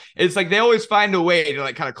were. It's like they always find a way to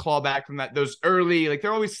like kind of claw back from those early, like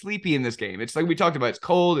they're always sleepy in this game. It's like we talked about. It's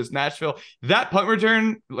cold. It's Nashville. That punt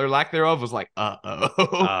return or lack thereof was like, uh-oh.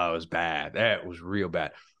 Oh, it was bad. That was real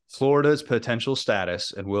bad. Florida's potential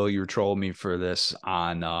status, and Will, you trolled me for this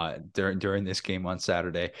on during this game on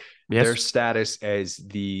Saturday. Yes. Their status as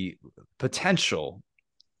the potential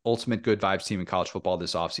ultimate good vibes team in college football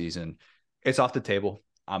this offseason, it's off the table.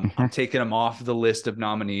 I'm taking them off the list of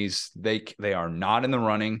nominees. They are not in the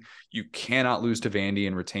running. You cannot lose to Vandy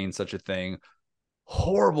and retain such a thing.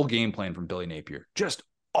 Horrible game plan from Billy Napier. Just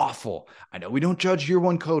awful. I know we don't judge year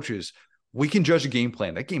one coaches. We can judge a game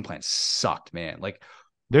plan. That game plan sucked, man. Like,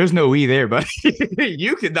 there's no we there, but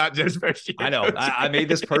you could not judge first year. I know. I made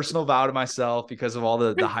this personal vow to myself because of all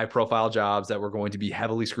the high profile jobs that were going to be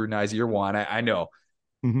heavily scrutinized year one. I know.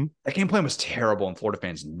 Mm-hmm. That game plan was terrible, and Florida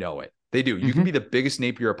fans know it. They do. You can be the biggest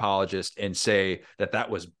Napier apologist and say that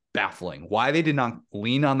was baffling. Why they did not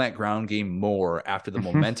lean on that ground game more after the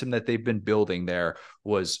momentum that they've been building there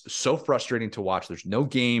was so frustrating to watch. There's no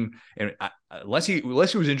game, and unless he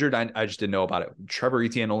was injured, I just didn't know about it. Trevor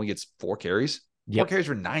Etienne only gets 4 carries. 4 carries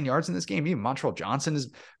for 9 yards in this game. Even Montreal Johnson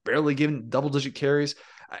is barely given double-digit carries.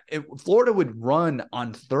 Florida would run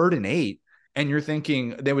on 3rd and 8. And you're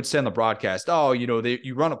thinking they would say on the broadcast, oh,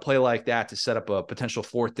 you run a play like that to set up a potential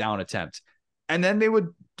 4th down attempt. And then they would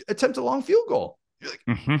attempt a long field goal. You're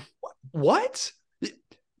like, what?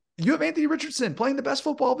 You have Anthony Richardson playing the best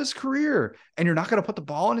football of his career, and you're not going to put the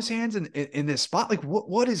ball in his hands in this spot. Like,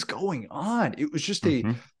 what is going on? It was just a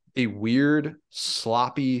weird,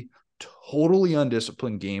 sloppy, totally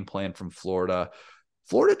undisciplined game plan from Florida.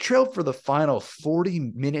 Florida trailed for the final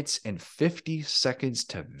 40 minutes and 50 seconds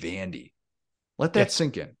to Vandy. Let that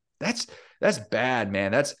sink in. That's bad,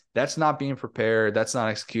 man. That's not being prepared. That's not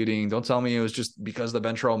executing. Don't tell me it was just because of the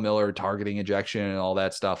Ventrell Miller targeting ejection and all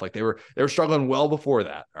that stuff. Like they were struggling well before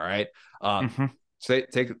that. All right.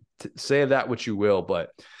 Say of that what you will, but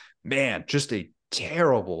man, just a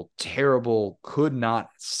terrible, could not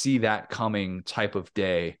see that coming type of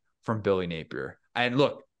day from Billy Napier. And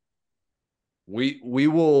look,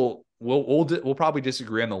 we'll probably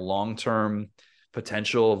disagree on the long-term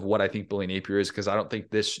potential of what I think Billy Napier is, because I don't think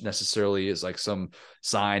this necessarily is like some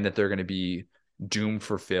sign that they're going to be doomed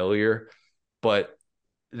for failure. But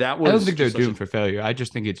that was, I don't think they're doomed for failure. I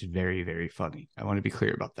just think it's very, very funny. I want to be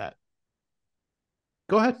clear about that.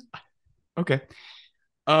 Go ahead. Okay.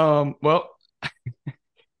 Well,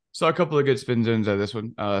 saw a couple of good spin zones out of this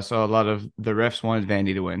one. Saw a lot of the refs wanted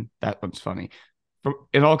Vandy to win. That one's funny.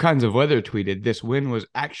 In all kinds of weather tweeted, this win was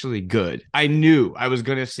actually good. I knew I was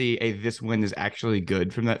going to see this win is actually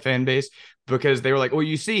good from that fan base, because they were like, well,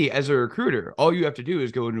 you see, as a recruiter, all you have to do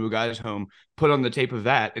is go into a guy's home, put on the tape of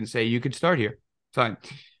that and say, you could start here. Fine.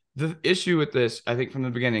 The issue with this, I think from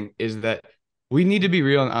the beginning, is that we need to be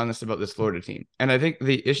real and honest about this Florida team. And I think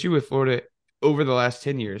the issue with Florida over the last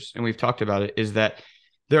 10 years, and we've talked about it, is that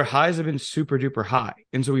their highs have been super duper high.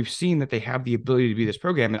 And so we've seen that they have the ability to be this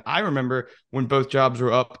program. And I remember when both jobs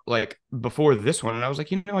were up, like before this one, and I was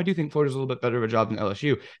like, I do think Florida's a little bit better of a job than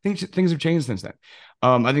LSU. I think things have changed since then.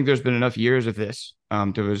 I think there's been enough years of this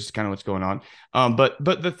to just kind of what's going on. But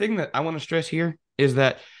the thing that I want to stress here is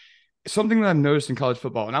that something that I've noticed in college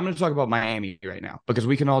football, and I'm going to talk about Miami right now, because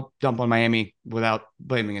we can all dump on Miami without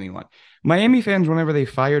blaming anyone. Miami fans, whenever they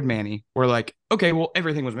fired Manny, were like, okay, well,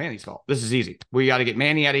 everything was Manny's fault. This is easy. We got to get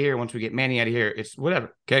Manny out of here. Once we get Manny out of here, it's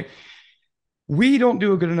whatever. Okay. We don't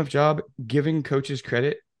do a good enough job giving coaches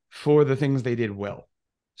credit for the things they did well.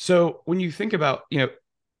 So when you think about,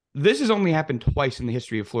 this has only happened twice in the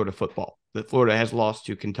history of Florida football, that Florida has lost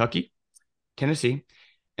to Kentucky, Tennessee,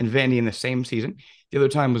 and Vandy in the same season. The other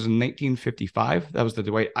time was in 1955. That was the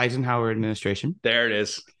Dwight Eisenhower administration. There it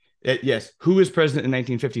is. Yes. Who was president in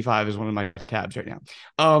 1955 is one of my tabs right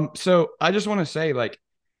now. So I just want to say,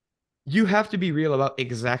 you have to be real about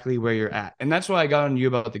exactly where you're at. And that's why I got on you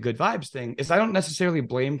about the good vibes thing, is I don't necessarily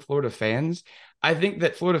blame Florida fans. I think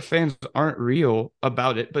that Florida fans aren't real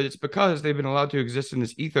about it, but it's because they've been allowed to exist in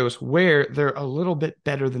this ethos where they're a little bit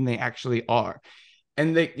better than they actually are.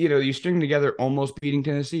 And they, you string together almost beating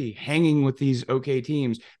Tennessee, hanging with these okay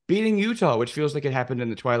teams, beating Utah, which feels like it happened in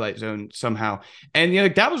the Twilight Zone somehow. And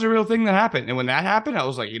that was a real thing that happened. And when that happened, I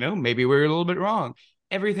was like, maybe we're a little bit wrong.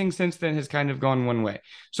 Everything since then has kind of gone one way.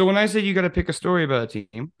 So when I say you got to pick a story about a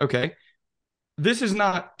team, okay, this is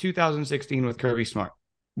not 2016 with Kirby Smart,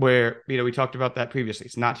 where, we talked about that previously.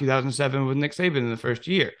 It's not 2007 with Nick Saban in the first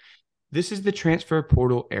year. This is the transfer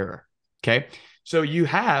portal era, okay? So you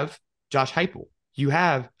have Josh Heupel. You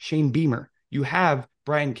have Shane Beamer. You have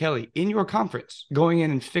Brian Kelly in your conference going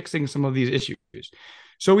in and fixing some of these issues.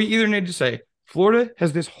 So we either need to say, Florida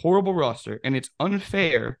has this horrible roster and it's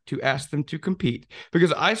unfair to ask them to compete,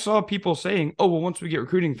 because I saw people saying, oh, well, once we get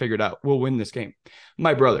recruiting figured out, we'll win this game.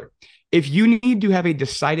 My brother, if you need to have a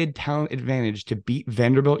decided talent advantage to beat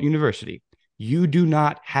Vanderbilt University, you do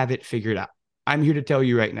not have it figured out. I'm here to tell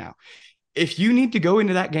you right now. If you need to go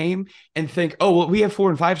into that game and think, oh, well, we have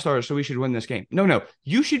 4 and 5 stars, so we should win this game. No.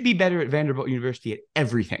 You should be better at Vanderbilt University at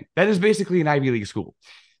everything. That is basically an Ivy League school.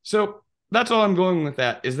 So that's all I'm going with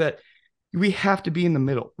that, is that we have to be in the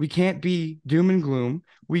middle. We can't be doom and gloom.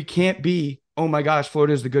 We can't be, oh my gosh,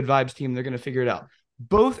 Florida is the good vibes team. They're going to figure it out.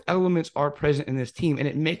 Both elements are present in this team, and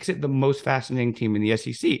it makes it the most fascinating team in the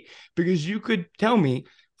SEC, because you could tell me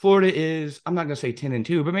Florida is, I'm not going to say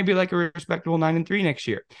 10-2, but maybe like a respectable 9-3 next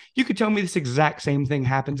year. You could tell me this exact same thing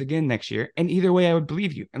happens again next year, and either way, I would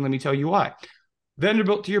believe you. And let me tell you why.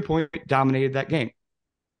 Vanderbilt, to your point, dominated that game.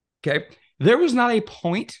 Okay. There was not a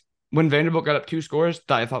point when Vanderbilt got up 2 scores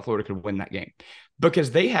that I thought Florida could win that game, because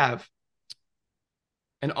they have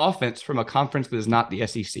an offense from a conference that is not the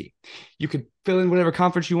SEC. You could fill in whatever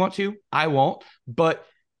conference you want to. I won't. But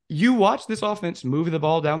you watch this offense move the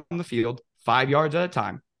ball down the field 5 yards at a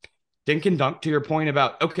time. Dink and dunk, to your point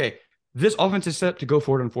about, okay, This offense is set up to go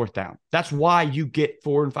forward on fourth down. That's why you get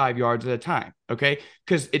 4 and 5 yards at a time. Okay.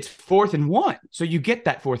 Because it's 4th and 1. So you get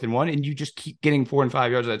that 4th and 1 and you just keep getting 4 and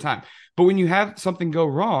 5 yards at a time. But when you have something go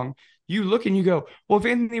wrong, you look and you go, well, if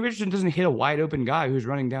Anthony Richardson doesn't hit a wide open guy who's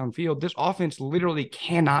running downfield, this offense literally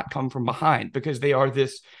cannot come from behind because they are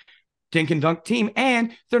this dink and dunk team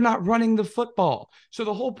and they're not running the football. So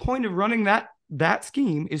the whole point of running that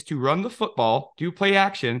scheme is to run the football, do play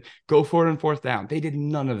action, go forward on fourth down. They did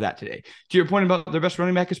none of that today. To your point about their best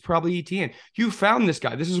running back is probably Etienne. You found this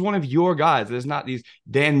guy. This is one of your guys. There's not these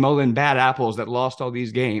Dan Mullen bad apples that lost all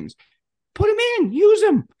these games. Put him in, use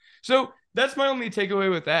him. So that's my only takeaway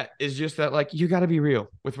with that is just that, like, you got to be real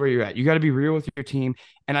with where you're at. You got to be real with your team.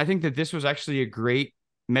 And I think that this was actually a great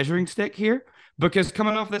measuring stick here because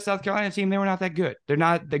coming off that South Carolina team, they were not that good. They're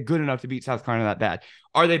not that good enough to beat South Carolina that bad.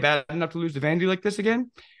 Are they bad enough to lose to Vandy like this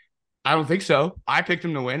again? I don't think so. I picked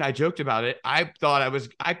them to win. I joked about it. I thought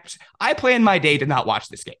I planned my day to not watch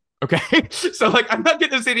this game. Okay. So, like, I'm not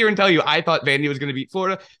going to sit here and tell you I thought Vandy was going to beat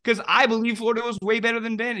Florida because I believe Florida was way better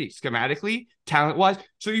than Vandy schematically, talent wise.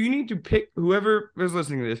 So you need to pick, whoever is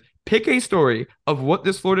listening to this, pick a story of what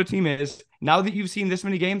this Florida team is now that you've seen this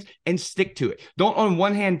many games and stick to it. Don't on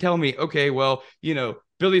one hand tell me, okay, well,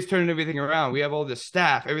 Billy's turning everything around. We have all this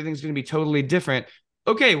staff. Everything's going to be totally different.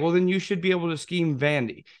 Okay, well, then you should be able to scheme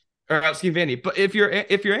Vandy or out scheme Vandy. But if your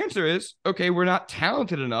answer is, okay, we're not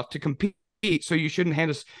talented enough to compete, so you shouldn't hand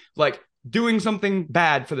us, like, doing something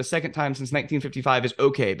bad for the second time since 1955 is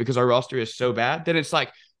okay because our roster is so bad, then it's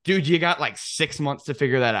like, dude, you got like 6 months to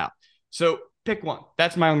figure that out. So pick one.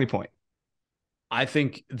 That's my only point. I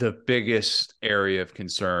think the biggest area of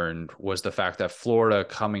concern was the fact that Florida,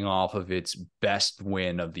 coming off of its best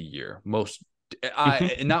win of the year,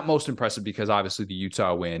 not most impressive because obviously the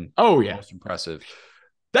Utah win. Oh, yeah. Most impressive.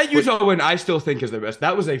 That Utah win, I still think is the best.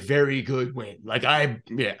 That was a very good win.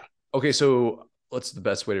 Yeah. Okay, so what's the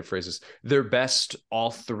best way to phrase this? Their best all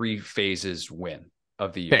 3 phases win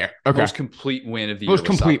of the year. Fair. Okay. Most complete win of the year. Most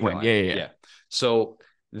complete win. Yeah. So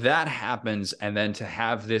that happens, and then to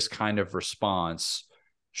have this kind of response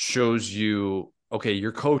shows you, okay,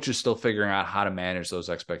 your coach is still figuring out how to manage those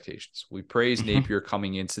expectations. We praised Napier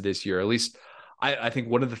coming into this year. At least I think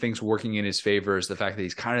one of the things working in his favor is the fact that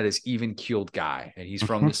he's kind of this even-keeled guy, and he's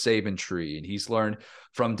from the Saban tree, and he's learned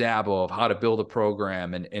from Dabo of how to build a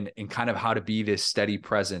program and kind of how to be this steady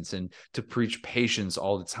presence and to preach patience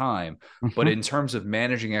all the time. But in terms of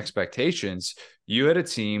managing expectations, you had a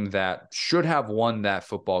team that should have won that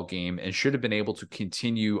football game and should have been able to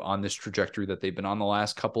continue on this trajectory that they've been on the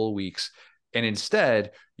last couple of weeks. And instead,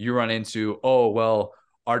 you run into, oh, well,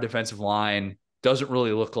 our defensive line doesn't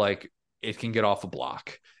really look like it can get off a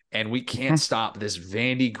block, and we can't stop this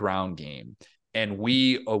Vandy ground game. And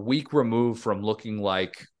we, a week removed from looking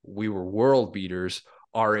like we were world beaters,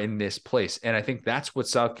 are in this place. And I think that's what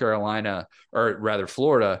South Carolina, or rather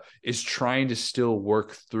Florida, is trying to still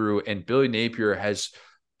work through. And Billy Napier has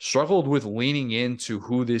struggled with leaning into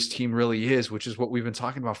who this team really is, which is what we've been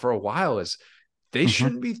talking about for a while, is they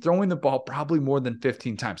shouldn't be throwing the ball probably more than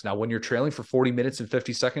 15 times. Now, when you're trailing for 40 minutes and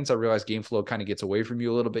 50 seconds, I realize game flow kind of gets away from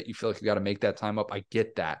you a little bit. You feel like you got to make that time up. I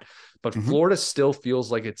get that. But Florida still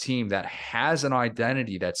feels like a team that has an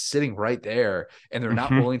identity that's sitting right there, and they're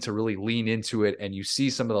not willing to really lean into it. And you see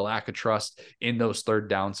some of the lack of trust in those third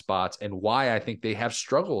down spots, and why I think they have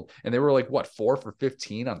struggled. And they were like, 4 for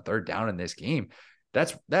 15 on third down in this game.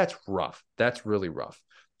 That's rough. That's really rough.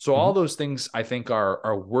 So all those things I think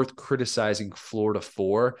are worth criticizing Florida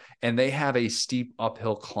for, and they have a steep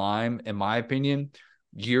uphill climb, in my opinion,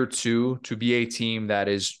 year 2 to be a team that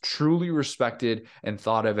is truly respected and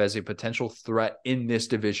thought of as a potential threat in this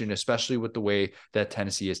division, especially with the way that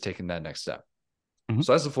Tennessee has taken that next step.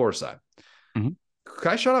 So that's the Florida side. Can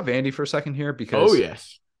I shout out Vandy for a second here? Because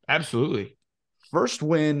yes, absolutely. First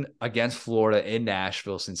win against Florida in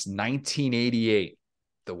Nashville since 1988.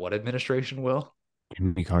 The what administration, Will?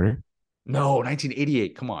 Jimmy Carter? No,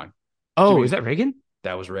 1988. Come on. Oh, is that Reagan?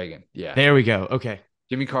 That was Reagan. Yeah. There we go. Okay.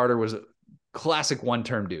 Jimmy Carter was a classic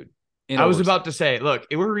one-term dude. I was about to say, look,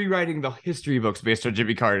 we're rewriting the history books based on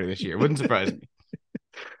Jimmy Carter this year. Wouldn't surprise me.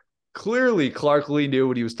 Clearly, Clark Lee knew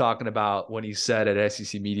what he was talking about when he said at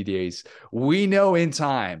SEC Media Days, we know in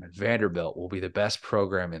time Vanderbilt will be the best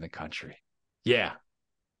program in the country. Yeah.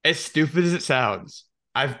 As stupid as it sounds,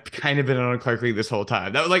 I've kind of been on Clark Lee this whole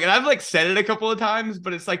time. That was like, and I've said it a couple of times,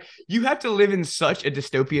 but it's like, you have to live in such a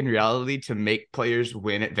dystopian reality to make players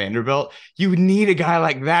win at Vanderbilt. You need a guy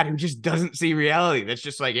like that who just doesn't see reality. That's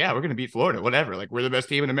just like, yeah, we're going to beat Florida, whatever. Like, we're the best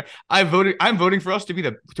team in America. I'm voting for us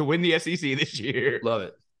to win the SEC this year. Love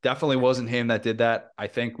it. Definitely wasn't him that did that. I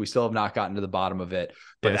think we still have not gotten to the bottom of it,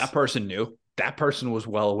 but that person knew. that person was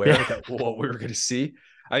well aware that what we were going to see.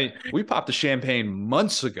 I mean, we popped the champagne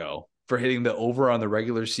months ago for hitting the over on the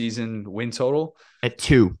regular season win total at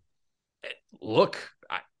 2. Look,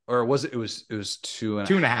 or was it? It was two and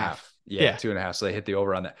a half. Yeah, 2.5. So they hit the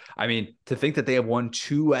over on that. I mean, to think that they have won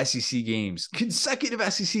 2 SEC games, consecutive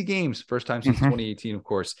SEC games, first time since 2018, of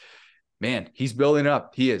course. Man, he's building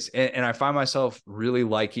up. He is. And I find myself really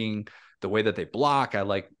liking the way that they block. I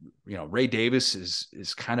like, Ray Davis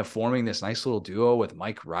is kind of forming this nice little duo with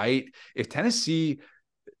Mike Wright. If Tennessee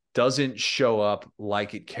doesn't show up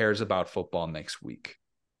like it cares about football next week,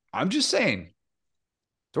 I'm just saying,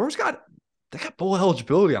 they got bowl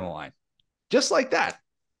eligibility on the line. Just like that.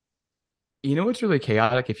 You know what's really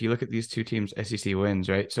chaotic? If you look at these 2 teams' SEC wins,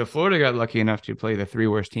 right? So Florida got lucky enough to play the 3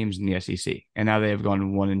 worst teams in the SEC, and now they have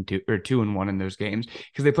gone 1-2 or 2-1 in those games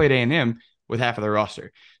because they played A&M with half of their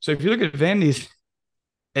roster. So if you look at Vandy's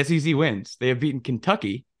SEC wins, they have beaten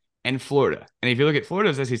Kentucky and Florida. And if you look at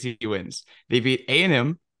Florida's SEC wins, they beat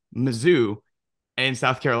A&M, Mizzou, and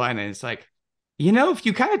South Carolina. And it's like, if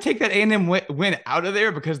you kind of take that A&M win out of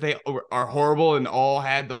there because they are horrible and all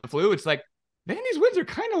had the flu, it's like, Vandy's wins are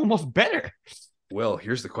kind of almost better. Well,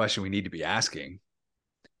 here's the question we need to be asking.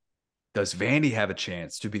 Does Vandy have a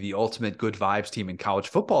chance to be the ultimate good vibes team in college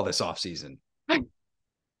football this offseason?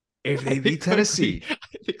 If they beat Tennessee. I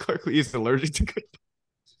think Clark Lee is allergic to good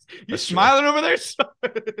vibes. You're smiling over there?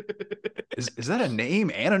 Is that a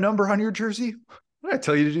name and a number on your jersey? What did I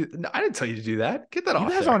tell you to do? No, I didn't tell you to do that. Get that off. You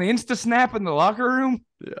guys there. on Insta Snap in the locker room?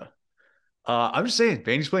 Yeah. I'm just saying,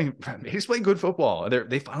 Vandy's playing good football.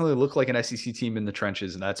 They finally look like an SEC team in the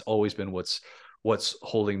trenches, and that's always been what's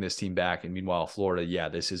holding this team back. And meanwhile, Florida,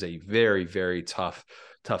 this is a very, very tough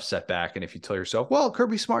setback. And if you tell yourself, well,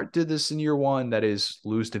 Kirby Smart did this in year 1, that is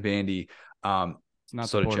lose to Vandy. It's not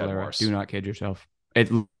so the Chad Morris. Do not kid yourself.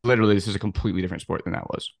 It literally, this is a completely different sport than that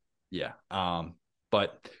was. Yeah.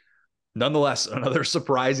 But nonetheless, another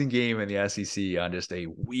surprising game in the SEC on just a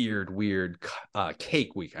weird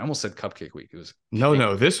cake week. I almost said cupcake week. It was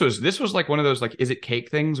no. This was like one of those, like, is it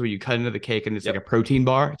cake things where you cut into the cake and it's like a protein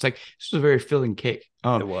bar. It's like, this was a very filling cake.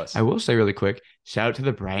 It was. I will say really quick, shout out to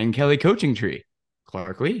the Brian Kelly coaching tree.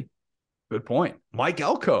 Clark Lee. Good point. Mike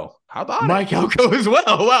Elko. How about Mike Elko as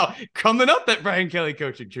well? Wow, coming up that Brian Kelly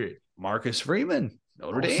coaching tree. Marcus Freeman.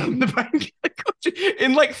 Notre Dame. The Brian Kelly coaching.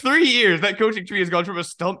 In like 3 years, that coaching tree has gone from a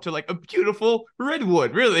stump to like a beautiful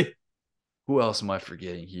redwood. Really. Who else am I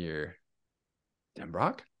forgetting here?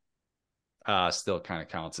 Denbrock? Still kind of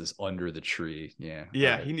counts as under the tree. Yeah.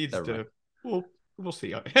 Yeah, right. He needs to. Right. We'll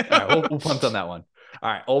see. All right, we'll punt on that one.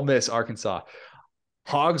 All right, Ole Miss, Arkansas.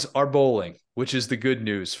 Hogs are bowling, which is the good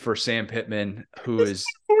news for Sam Pittman, who is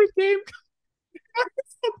 4th game.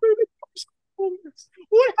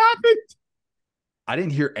 What happened? I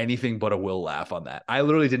didn't hear anything but a Will laugh on that. I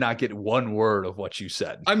literally did not get one word of what you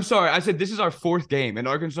said. I'm sorry. I said this is our 4th game, and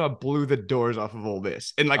Arkansas blew the doors off of Ole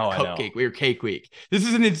Miss in cupcake. We were cake week. This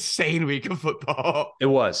is an insane week of football. It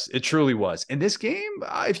was. It truly was. In this game,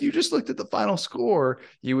 if you just looked at the final score,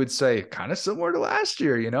 you would say kind of similar to last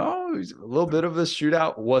year. It was a little bit of a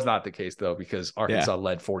shootout. Was not the case though, because Arkansas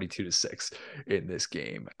led 42-6 in this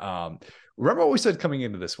game. Remember what we said coming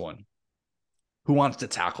into this one? Who wants to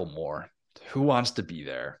tackle more? Who wants to be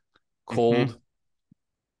there? Cold,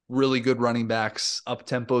 really good running backs,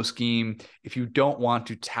 up-tempo scheme. If you don't want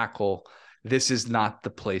to tackle, this is not the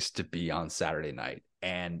place to be on Saturday night.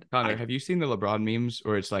 And Connor, have you seen the LeBron memes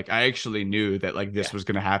where it's like, I actually knew that like this was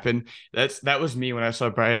going to happen? That was me when I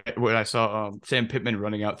saw Sam Pittman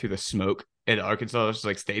running out through the smoke at Arkansas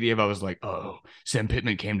stadium. I was like, oh, Sam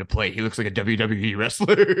Pittman came to play. He looks like a WWE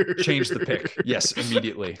wrestler. Change the pick. Yes,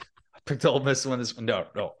 immediately. Picked Ole Miss when this one. No,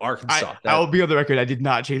 Arkansas. I'll be on the record. I did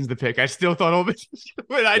not change the pick. I still thought Ole Miss,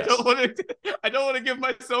 but I don't want to give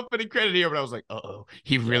myself any credit here. But I was like,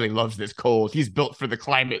 he really loves this cold. He's built for the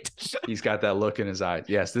climate. He's got that look in his eye.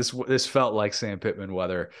 Yes, this felt like Sam Pittman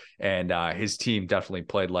weather, and his team definitely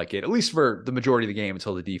played like it, at least for the majority of the game,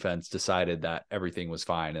 until the defense decided that everything was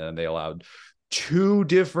fine, and then they allowed 2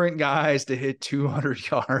 different guys to hit 200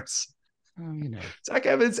 yards. Zach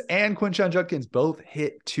Evans and Quinshon Judkins both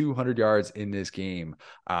hit 200 yards in this game,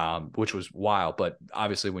 which was wild. But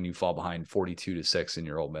obviously, when you fall behind 42-6 in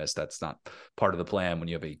your Ole Miss, that's not part of the plan when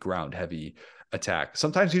you have a ground heavy attack.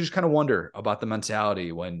 Sometimes you just kind of wonder about the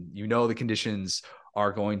mentality when the conditions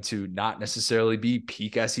are going to not necessarily be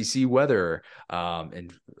peak SEC weather.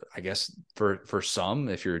 And I guess for some,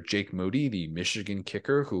 if you're Jake Moody, the Michigan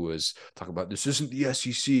kicker, who was talking about this isn't the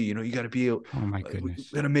SEC, you got to be able, oh my goodness,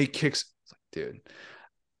 going to make kicks. Dude,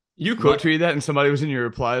 You quote tweeted that, and somebody was in your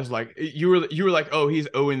replies like you were like, oh, he's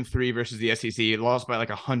 0-3 versus the SEC, lost by like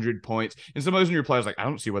 100 points, and somebody was in your replies like, I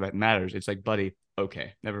don't see why that matters. It's like, buddy,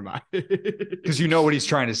 okay, never mind. Because you know what he's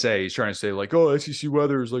trying to say. He's trying to say like, oh, SEC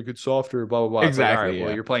weather is like it's softer, blah blah blah. Exactly. Like, all right, yeah.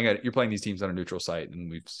 well, you're playing these teams on a neutral site,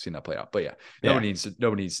 and we've seen that play out. But nobody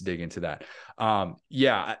needs to dig into that.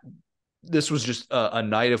 This was just a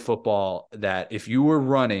night of football that if you were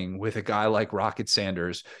running with a guy like Rocket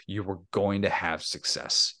Sanders, you were going to have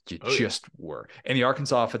success. You were. And the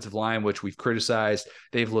Arkansas offensive line, which we've criticized,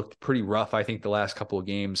 they've looked pretty rough, I think, the last couple of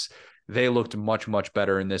games. They looked much, much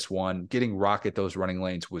better in this one. Getting Rocket those running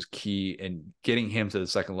lanes was key, and getting him to the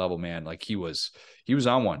second level, man, like he was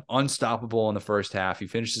on one. Unstoppable in the first half. He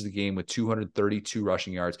finishes the game with 232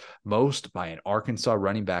 rushing yards, most by an Arkansas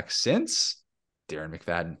running back since Darren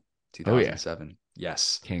McFadden. 2007.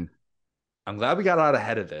 Yes. King. I'm glad we got out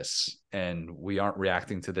ahead of this and we aren't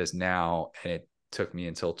reacting to this now. And it took me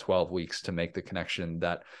until 12 weeks to make the connection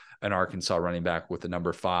that an Arkansas running back with the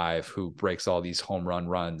number 5 who breaks all these home run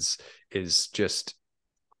runs is just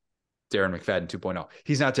Darren McFadden 2.0.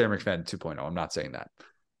 He's not Darren McFadden 2.0. I'm not saying that.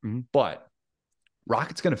 But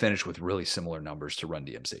Rocket's going to finish with really similar numbers to Run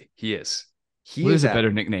DMC. He is. What is a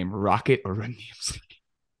better nickname, Rocket or Run DMC?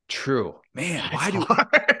 True, man.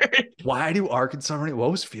 Why do Arkansas running?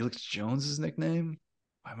 What was Felix Jones's nickname?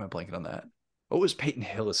 Why am I blanking on that? What was Peyton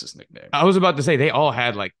Hillis's nickname? I was about to say they all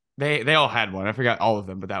had they all had one. I forgot all of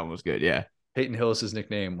them, but that one was good. Yeah. Peyton Hillis's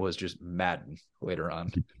nickname was just Madden later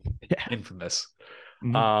on. Yeah. Infamous.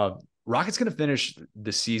 Rocket's going to finish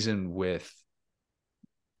the season with,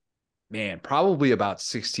 man, probably about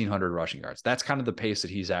 1,600 rushing yards. That's kind of the pace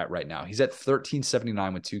that he's at right now. He's at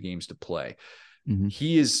 1,379 with 2 games to play.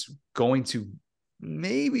 He is going to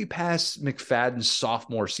maybe pass McFadden's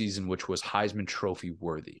sophomore season, which was Heisman Trophy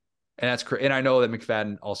worthy. And that's correct. And I know that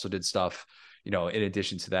McFadden also did stuff, in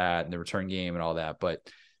addition to that and the return game and all that. But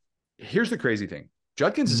here's the crazy thing.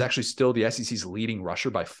 Judkins is actually still the SEC's leading rusher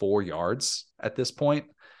by 4 yards at this point,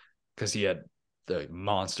 because he had the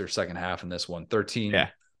monster second half in this one.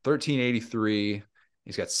 1383.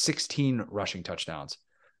 He's got 16 rushing touchdowns.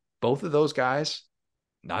 Both of those guys,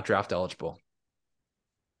 not draft eligible.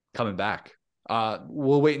 Coming back.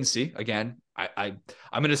 We'll wait and see. Again, I'm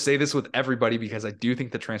going to say this with everybody because I do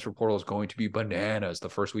think the transfer portal is going to be bananas the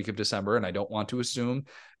first week of December, and I don't want to assume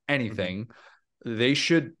anything. They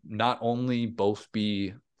should not only both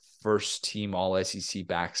be first team all SEC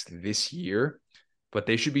backs this year, but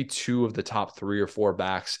they should be 2 of the top 3 or 4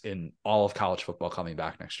 backs in all of college football coming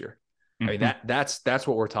back next year. I mean, that's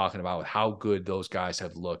what we're talking about with how good those guys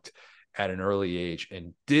have looked at an early age,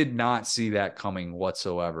 and did not see that coming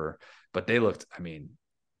whatsoever. But they looked, I mean,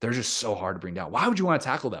 they're just so hard to bring down. Why would you want to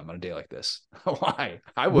tackle them on a day like this? Why?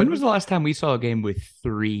 When was the last time we saw a game with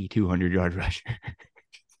 3 200-yard rushers?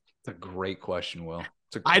 It's a great question, Will.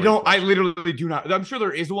 I literally do not. I'm sure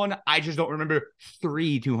there is one. I just don't remember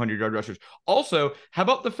 3 200-yard rushers. Also, how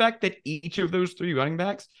about the fact that each of those 3 running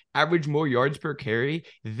backs average more yards per carry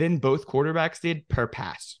than both quarterbacks did per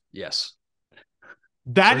pass? Yes.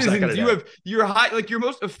 That is, you have your high, like your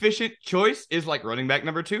most efficient choice is like running back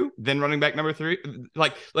number 2, then running back number 3,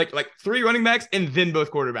 like 3 running backs and then both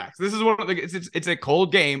quarterbacks. This is one of it's a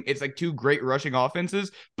cold game. It's like 2 great rushing offenses,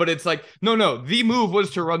 but it's like no. The move was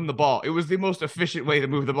to run the ball. It was the most efficient way to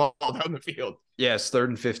move the ball down the field. Yes, 3rd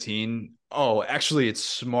and 15. Oh, actually, it's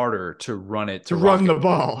smarter to run it to run the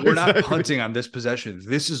ball. We're not punting on this possession.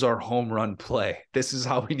 This is our home run play. This is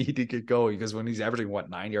how we need to get going, because when he's averaging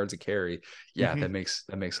 9 yards a carry, that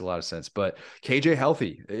makes a lot of sense. But KJ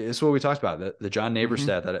healthy, this is what we talked about. The John Neighbor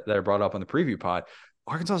stat that I brought up on the preview pod.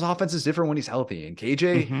 Arkansas's offense is different when he's healthy, and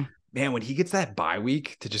KJ, man, when he gets that bye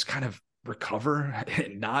week to just kind of recover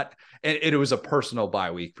and it was a personal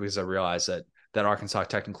bye week, because I realized that Arkansas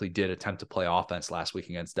technically did attempt to play offense last week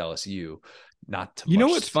against LSU. Not to You know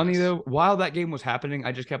what's funny, though? While that game was happening,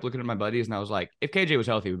 I just kept looking at my buddies, and I was like, if KJ was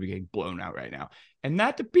healthy, we'd be getting blown out right now. And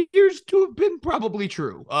that appears to have been probably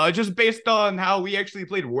true, just based on how we actually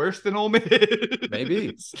played worse than Ole Miss.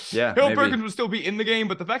 Maybe. Yeah. Harold Perkins would still be in the game,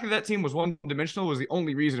 but the fact that team was one-dimensional was the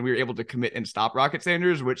only reason we were able to commit and stop Rocket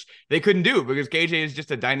Sanders, which they couldn't do because KJ is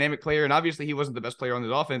just a dynamic player, and obviously he wasn't the best player on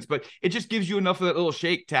the offense, but it just gives you enough of that little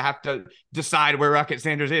shake to have to decide where Rocket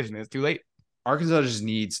Sanders is, and it's too late. Arkansas just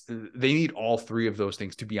need all 3 of those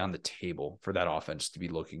things to be on the table for that offense to be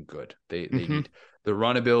looking good. They need the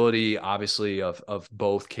run ability, obviously, of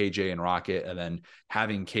both KJ and Rocket, and then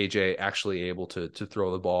having KJ actually able to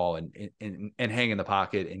throw the ball and hang in the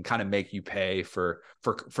pocket and kind of make you pay for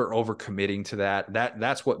overcommitting to that.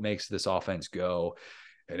 That's what makes this offense go.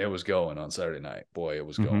 And it was going on Saturday night. Boy, it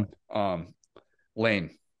was going.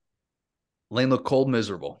 Lane looked cold,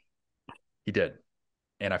 miserable. He did.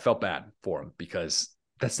 And I felt bad for him because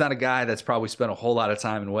that's not a guy that's probably spent a whole lot of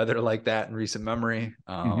time in weather like that in recent memory.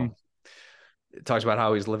 It talks about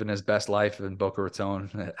how he's living his best life in Boca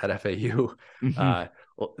Raton at FAU.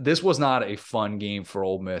 Well, this was not a fun game for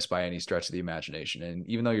Ole Miss by any stretch of the imagination. And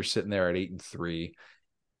even though you're sitting there at 8-3,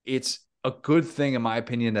 it's a good thing, in my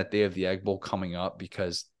opinion, that they have the Egg Bowl coming up,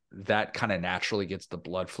 because that kind of naturally gets the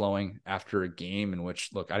blood flowing after a game in which,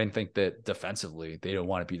 look, I didn't think that defensively they don't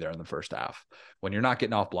want to be there in the first half. When you're not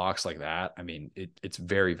getting off blocks like that, I mean, it's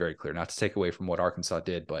very, very clear. Not to take away from what Arkansas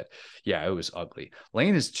did, but yeah, it was ugly.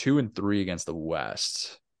 Lane is 2-3 against the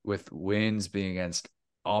West, with wins being against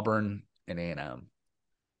Auburn and A&M.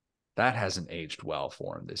 That hasn't aged well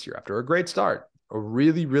for him this year after a great start, a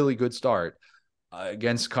really, really good start.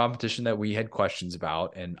 Against competition that we had questions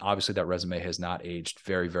about. And obviously that resume has not aged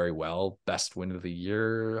very, very well. Best win of the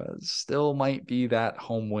year still might be that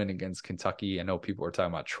home win against Kentucky. I know people are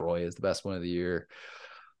talking about Troy as the best win of the year.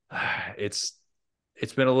 It's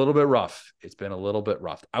been a little bit rough. It's been a little bit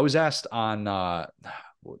rough. I was asked on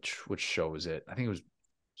which show was it? I think it was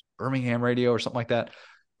Birmingham Radio or something like that.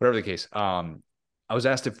 Whatever the case. I was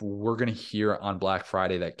asked if we're going to hear on Black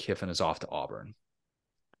Friday that Kiffin is off to Auburn.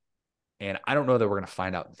 And I don't know that we're going to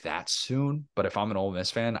find out that soon, but if I'm an Ole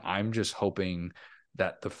Miss fan, I'm just hoping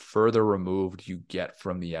that the further removed you get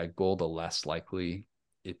from the Egg Bowl, the less likely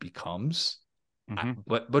it becomes.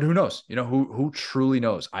 But who knows? You know, who truly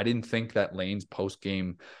knows? I didn't think that Lane's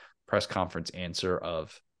post-game press conference answer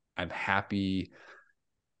of "I'm happy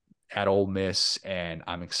at Ole Miss and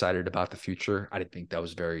I'm excited about the future," I didn't think that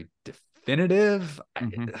was very definitive.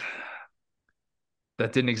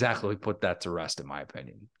 That didn't exactly put that to rest, in my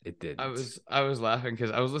opinion. It did. I was laughing because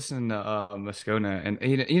I was listening to Moscona, and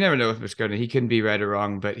you never know with Moscona. He couldn't be right or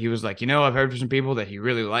wrong, but he was like, I've heard from some people that he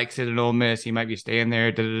really likes it at Ole Miss. He might be staying there.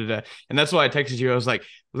 And that's why I texted you. I was like,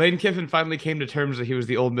 Lane Kiffin finally came to terms that he was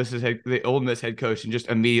the Ole Miss head coach, and just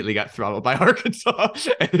immediately got throttled by Arkansas.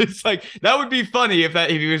 And it's like, that would be funny if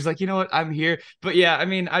he was like, you know what, I'm here. But yeah, I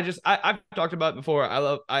mean, I've talked about it before.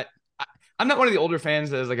 I'm not one of the older fans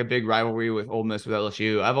that has like a big rivalry with Ole Miss with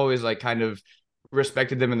LSU. I've always like kind of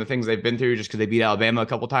respected them and the things they've been through just because they beat Alabama a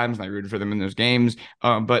couple times and I rooted for them in those games.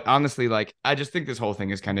 But honestly, like, I just think this whole thing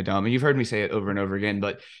is kind of dumb. And you've heard me say it over and over again,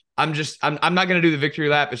 but I'm not going to do the victory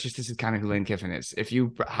lap. It's just, this is kind of who Lane Kiffin is. If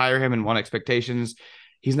you hire him and want expectations,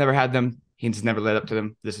 he's never had them. He's never led up to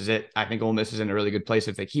them. This is it. I think Ole Miss is in a really good place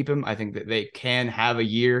if they keep him. I think that they can have a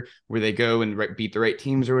year where they go and beat the right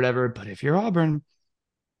teams or whatever. But if you're Auburn,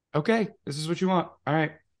 okay, this is what you want. All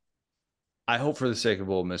right. I hope for the sake of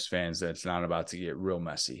Ole Miss fans that it's not about to get real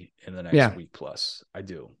messy in the next week plus. I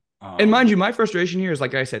do. And mind you, my frustration here is,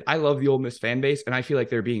 like I said, I love the Ole Miss fan base, and I feel like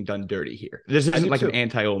they're being done dirty here. This isn't like an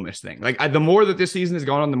anti-Ole Miss thing. Like, the more that this season has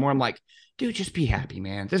gone on, the more I'm like, dude, just be happy,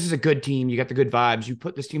 man. This is a good team. You got the good vibes. You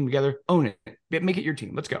put this team together. Own it. Make it your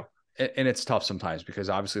team. Let's go. And it's tough sometimes because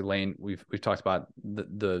obviously Lane, we've talked about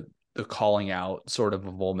the calling out sort of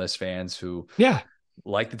Ole Miss fans who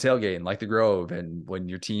like the tailgate and like the Grove. And when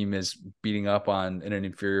your team is beating up on an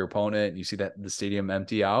inferior opponent, you see that the stadium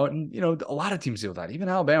empty out. And, a lot of teams deal with that. Even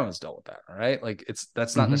Alabama's dealt with that. All right. Like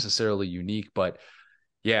that's not necessarily unique, but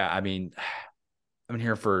yeah, I mean, I've been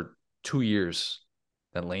here for 2 years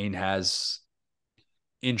that Lane has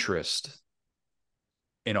interest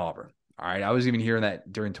in Auburn. All right. I was even hearing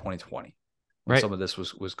that during 2020 when some of this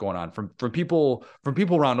was going on from people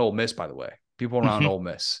around Ole Miss, by the way, people around Ole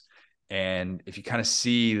Miss. And if you kind of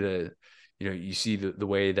see you see the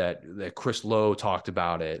way that Chris Lowe talked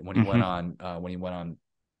about it when he went on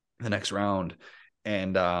the next round,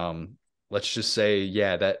 and let's just say,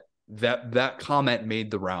 that comment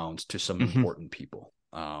made the rounds to some important people.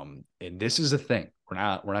 And this is a thing. We're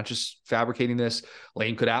not just fabricating this.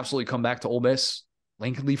 Lane could absolutely come back to Ole Miss.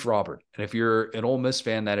 Lane could leave for Auburn. And if you're an Ole Miss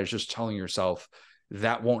fan that is just telling yourself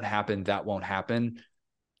that won't happen,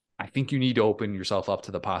 I think you need to open yourself up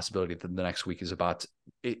to the possibility that the next week is about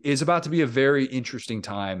to be a very interesting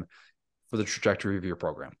time for the trajectory of your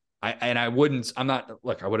program. I would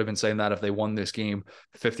have been saying that if they won this game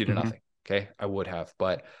 50-0. Okay. I would have,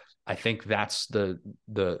 but I think that's the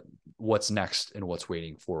what's next and what's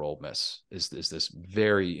waiting for Ole Miss is this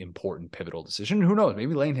very important pivotal decision. Who knows?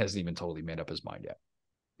 Maybe Lane hasn't even totally made up his mind yet.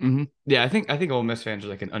 Yeah, I think Ole Miss fans are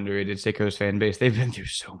like an underrated Seikos fan base. They've been through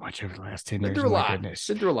so much over the last 10 years. Been through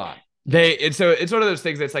a lot. It's one of those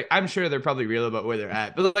things that's like, I'm sure they're probably real about where they're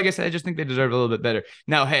at. But like I said, I just think they deserve a little bit better.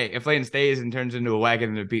 Now, hey, if Lane stays and turns into a wagon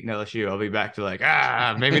and they're beating LSU, I'll be back to like,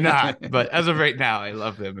 maybe not. But as of right now, I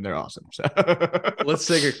love them and they're awesome. So let's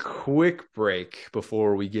take a quick break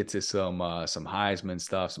before we get to some Heisman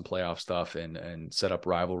stuff, some playoff stuff, and set up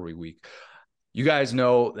rivalry week. You guys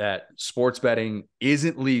know that sports betting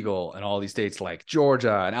isn't legal in all these states like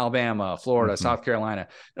Georgia and Alabama, Florida, South Carolina.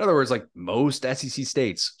 In other words, like most SEC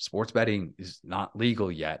states, sports betting is not legal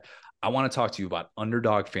yet. I want to talk to you about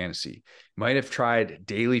Underdog Fantasy. You might have tried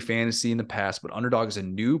daily fantasy in the past, but Underdog is a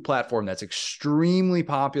new platform that's extremely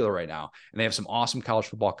popular right now. And they have some awesome college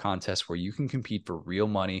football contests where you can compete for real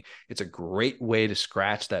money. It's a great way to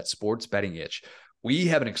scratch that sports betting itch. We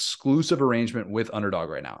have an exclusive arrangement with Underdog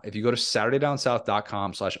right now. If you go to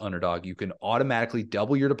SaturdayDownSouth.com/underdog, you can automatically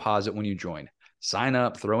double your deposit when you join. Sign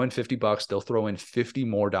up, throw in $50. They'll throw in $50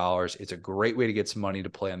 more. It's a great way to get some money to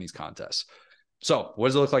play on these contests. So what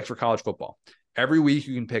does it look like for college football? Every week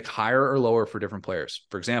you can pick higher or lower for different players.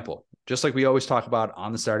 For example, just like we always talk about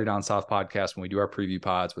on the Saturday Down South podcast when we do our preview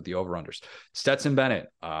pods with the over-unders, Stetson Bennett,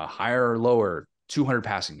 higher or lower, 200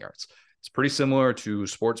 passing yards. It's pretty similar to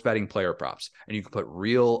sports betting player props, and you can put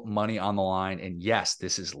real money on the line. And yes,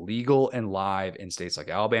 this is legal and live in states like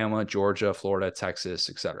Alabama, Georgia, Florida, Texas,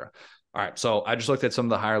 etc. All right, so I just looked at some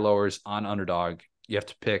of the higher lowers on Underdog. You have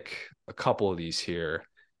to pick a couple of these here.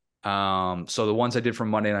 So the ones I did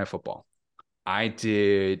from Monday Night Football, I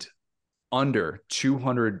did under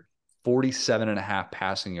 247.5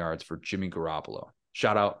 passing yards for Jimmy Garoppolo.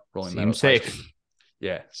 Shout out Rolling Meadows. Seems safe.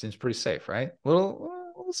 Yeah, seems pretty safe, right? A little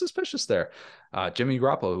suspicious there. Jimmy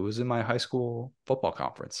Garoppolo, who was in my high school football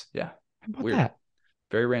conference. Yeah. How about weird. that?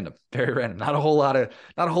 Very random. Very random. Not a whole lot of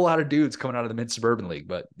dudes coming out of the mid-suburban league,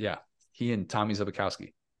 but yeah, he and Tommy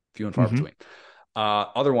Zbikowski, few and far between.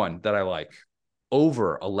 Other one that I like,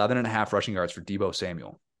 over 11.5 rushing yards for Deebo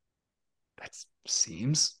Samuel. That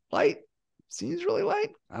seems light. Seems really light.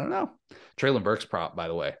 I don't know. Traylon Burks prop, by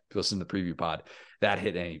the way, if you listen to the preview pod, that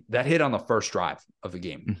hit on the first drive of the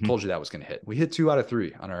game. Told you that was going to hit. We hit 2 out of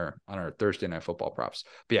 3 on our Thursday Night Football props.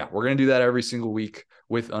 But yeah, we're going to do that every single week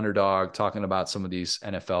with Underdog, talking about some of these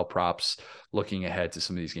NFL props, looking ahead to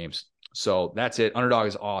some of these games. So that's it. Underdog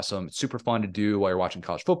is awesome. It's super fun to do while you're watching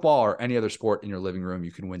college football or any other sport in your living room.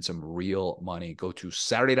 You can win some real money. Go to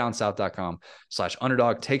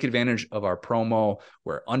SaturdayDownSouth.com/underdog. Take advantage of our promo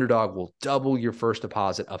where Underdog will double your first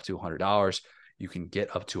deposit up to $100. You can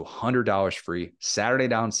get up to $100 free.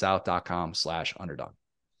 SaturdayDownSouth.com/underdog.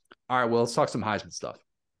 All right, well, let's talk some Heisman stuff.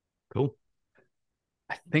 Cool.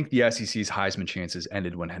 I think the SEC's Heisman chances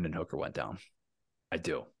ended when Hendon Hooker went down. I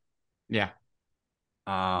do. Yeah.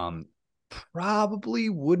 Probably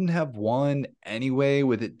wouldn't have won anyway,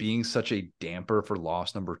 with it being such a damper for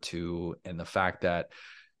loss number 2 and the fact that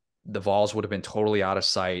the Vols would have been totally out of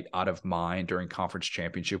sight, out of mind during conference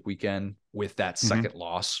championship weekend with that second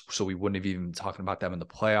loss. So we wouldn't have even been talking about them in the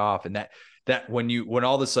playoff. And that when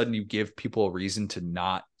all of a sudden you give people a reason to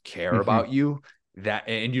not care about you,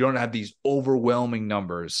 and you don't have these overwhelming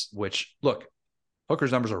numbers, which look,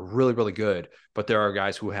 Hooker's numbers are really, really good, but there are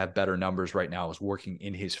guys who have better numbers right now. Is working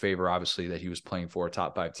in his favor, obviously, that he was playing for a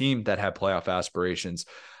top 5 team that had playoff aspirations.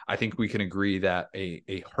 I think we can agree that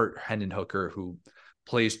a hurt Hendon Hooker who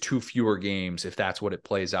plays 2 fewer games, if that's what it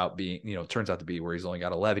plays out being, turns out to be, where he's only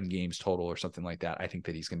got 11 games total or something like that, I think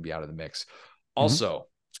that he's going to be out of the mix. Also,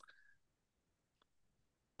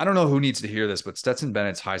 I don't know who needs to hear this, but Stetson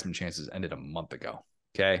Bennett's Heisman chances ended a month ago.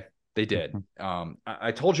 Okay. They did.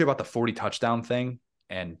 I told you about the 40 touchdown thing,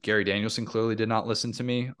 and Gary Danielson clearly did not listen to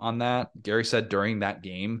me on that. Gary said during that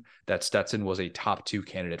game that Stetson was a top 2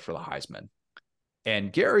 candidate for the Heisman.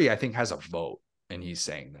 And Gary, I think, has a vote, and he's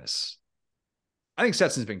saying this. I think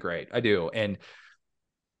Stetson's been great. I do. And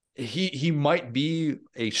he might be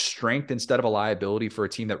a strength instead of a liability for a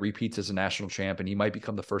team that repeats as a national champ, and he might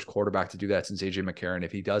become the first quarterback to do that since AJ McCarron.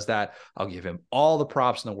 If he does that, I'll give him all the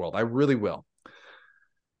props in the world. I really will.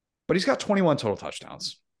 But he's got 21 total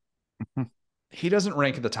touchdowns. He doesn't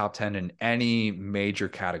rank in the top 10 in any major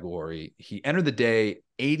category. He entered the day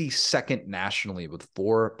 82nd nationally with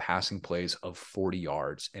 4 passing plays of 40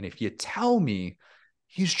 yards. And if you tell me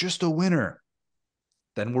he's just a winner,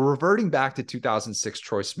 then we're reverting back to 2006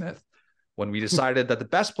 Troy Smith, when we decided that the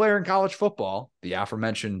best player in college football, the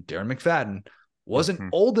aforementioned Darren McFadden, wasn't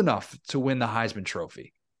old enough to win the Heisman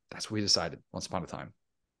Trophy. That's what we decided once upon a time.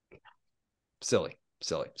 Silly.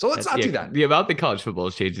 So let's not do that. The about the college football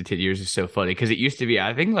has changed in 10 years is so funny, because it used to be,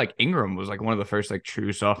 I think like Ingram was like one of the first like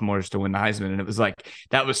true sophomores to win the Heisman, and it was like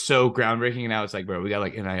that was so groundbreaking. And now it's like, bro, we got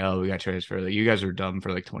like NIL, we got transfer. Like, you guys are dumb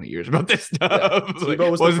for like 20 years about this stuff. Yeah. Like,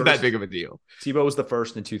 wasn't that big of a deal. Tebow was the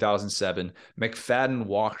first in 2007. McFadden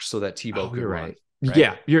walked so that Tebow could run. Right?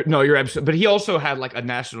 Yeah, you're absolutely. But he also had like a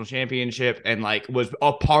national championship and like was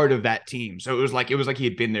a part of that team. So it was like he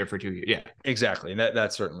had been there for 2 years. Yeah, exactly. And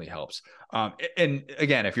that certainly helps. And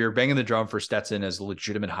again, if you're banging the drum for Stetson as a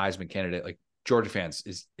legitimate Heisman candidate, like Georgia fans,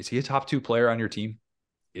 is he a top 2 player on your team?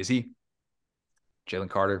 Is he? Jalen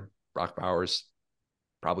Carter, Brock Bowers,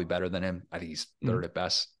 probably better than him. I think he's third at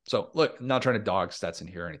best. So look, I'm not trying to dog Stetson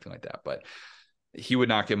here or anything like that, but he would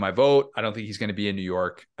not get my vote. I don't think he's going to be in New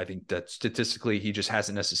York. I think that statistically, he just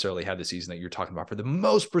hasn't necessarily had the season that you're talking about for the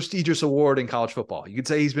most prestigious award in college football. You could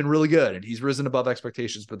say he's been really good and he's risen above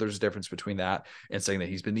expectations, but there's a difference between that and saying that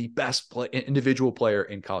he's been the best individual player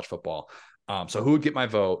in college football. So who would get my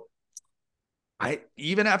vote?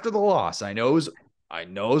 Even after the loss, I know it was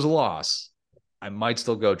a loss. I might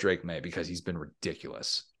still go Drake May because he's been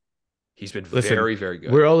ridiculous. He's been very, very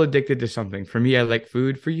good. We're all addicted to something. For me, I like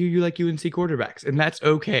food. For you, you like UNC quarterbacks, and that's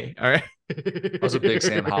okay. All right. I was a big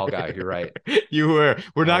Sam Howell guy. You're right. You were.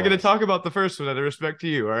 We're not going to talk about the first one out of respect to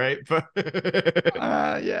you. All right. But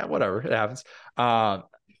yeah, whatever. It happens. I'm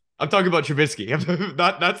talking about Trubisky.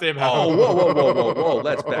 not Sam Howell. Oh, whoa.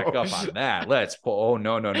 Let's back up on that. No.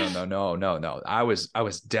 I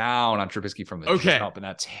was down on Trubisky from the jump, and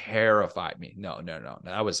that terrified me. No.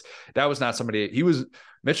 That was not somebody.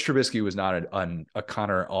 Mitch Trubisky was not a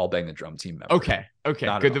Connor All Bang the Drum team member. Okay.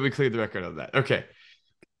 Good that we cleared the record of that. Okay.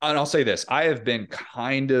 And I'll say this. I have been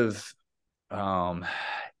kind of, I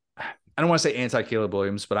don't want to say anti-Caleb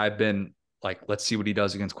Williams, but I've been like, let's see what he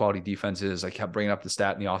does against quality defenses. I kept bringing up the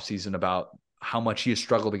stat in the offseason about how much he has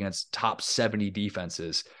struggled against top 70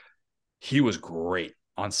 defenses. He was great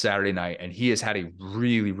on Saturday night, and he has had a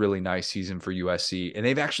really, really nice season for USC. And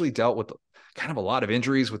they've actually dealt with kind of a lot of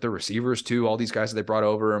injuries with their receivers too. All these guys that they brought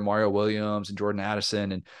over, and Mario Williams and Jordan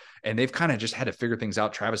Addison, and they've kind of just had to figure things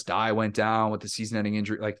out. Travis Dye went down with the season-ending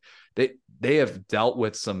injury. Like they have dealt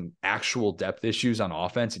with some actual depth issues on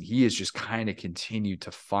offense, and he has just kind of continued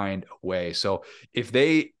to find a way. So if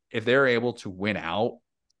they're able to win out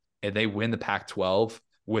and they win the Pac-12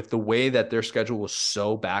 with the way that their schedule was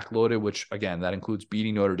so backloaded, which again, that includes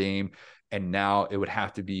beating Notre Dame, and now it would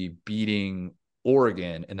have to be beating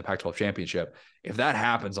Oregon in the Pac-12 championship. If that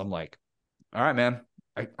happens, I'm like, all right, man,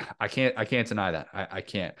 I can't deny that. I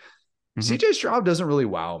can't. CJ Stroud doesn't really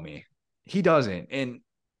wow me. He doesn't. And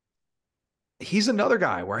he's another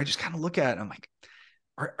guy where I just kind of look at it, I'm like,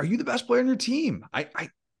 are you the best player on your team? I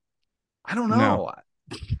don't know. No.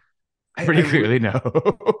 Pretty clearly, no.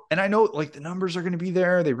 And I know like the numbers are going to be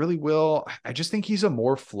there. They really will. I just think he's a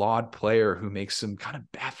more flawed player who makes some kind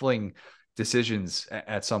of baffling decisions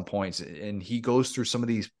at some points. And he goes through some of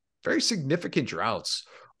these very significant droughts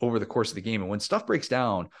over the course of the game. And when stuff breaks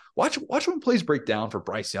down, watch when plays break down for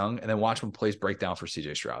Bryce Young, and then watch when plays break down for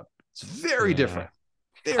CJ Stroud. It's very different.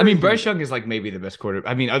 Bryce Young is like maybe the best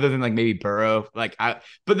quarterback. I mean, other than like maybe Burrow. But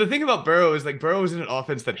the thing about Burrow is like Burrow was in an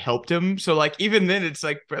offense that helped him. So like even then, it's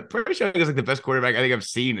like Bryce Young is like the best quarterback I think I've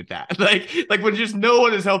seen at that. Like when just no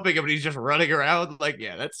one is helping him and he's just running around. Like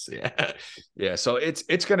yeah. So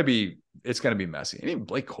it's gonna be messy. And even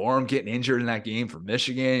Blake Corum getting injured in that game for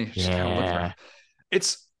Michigan. Just kind of look around.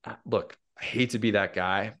 Look, I hate to be that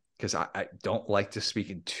guy because I don't like to speak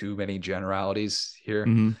in too many generalities here.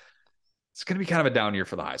 Mm-hmm. It's going to be kind of a down year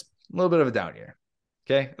for the Heisman. A little bit of a down year.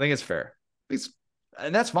 Okay. I think it's fair.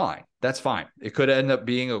 And that's fine. That's fine. It could end up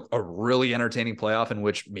being a really entertaining playoff in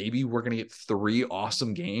which maybe we're going to get 3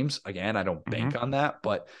 awesome games. Again, I don't bank on that,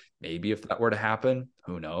 but maybe if that were to happen,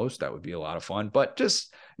 who knows? That would be a lot of fun, but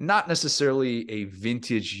just not necessarily a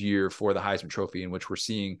vintage year for the Heisman Trophy in which we're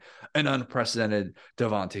seeing an unprecedented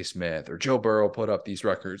Devontae Smith or Joe Burrow put up these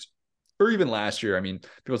records. Or even last year, I mean,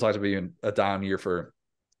 people talked about being a down year for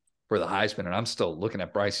the Heisman, and I'm still looking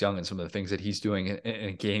at Bryce Young and some of the things that he's doing in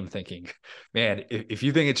a game thinking, man, if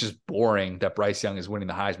you think it's just boring that Bryce Young is winning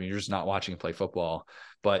the Heisman, you're just not watching him play football.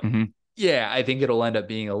 But yeah, I think it'll end up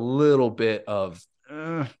being a little bit of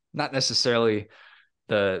not necessarily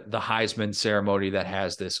the Heisman ceremony that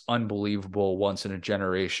has this unbelievable once in a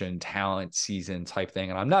generation talent season type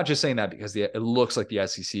thing. And I'm not just saying that because it looks like the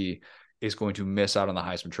SEC is going to miss out on the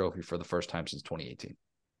Heisman Trophy for the first time since 2018.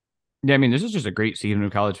 Yeah, I mean, this is just a great season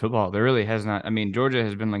of college football. There really has not. I mean, Georgia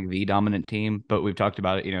has been like the dominant team, but we've talked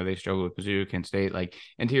about it. You know, they struggle with Mizzou, Kent State. Like,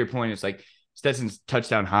 and to your point, it's like Stetson's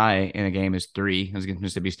touchdown high in a game is 3. It was against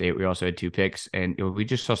Mississippi State. We also had 2 picks, and we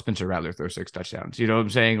just saw Spencer Rattler throw 6 touchdowns. You know what I'm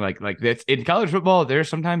saying? Like that's in college football. There's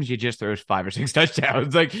sometimes you just throw 5 or 6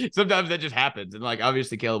 touchdowns. Like sometimes that just happens. And like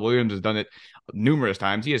obviously Caleb Williams has done it numerous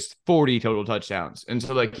times. He has 40 total touchdowns. And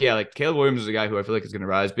so like Caleb Williams is a guy who I feel like is going to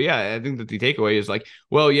rise. But yeah, I think that the takeaway is like,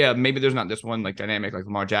 well, yeah, maybe there's not this one like dynamic like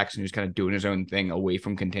Lamar Jackson who's kind of doing his own thing away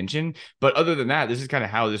from contention. But other than that, this is kind of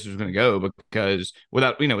how this is going to go because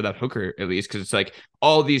without Hooker at least. least, because it's like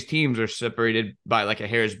all these teams are separated by like a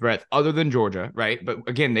hair's breadth, other than Georgia, right? But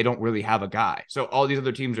again, they don't really have a guy, so all these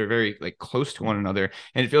other teams are very like close to one another,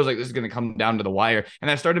 and it feels like this is going to come down to the wire. And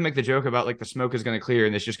I started to make the joke about like the smoke is going to clear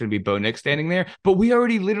and it's just going to be Bo Nix standing there, but we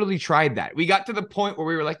already literally tried that. We got to the point where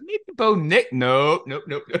we were like, maybe Bo Nix. Nope.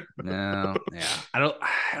 No, yeah, I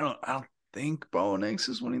don't think Bo Nix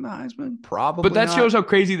is winning the Heisman. Probably, but that not. shows how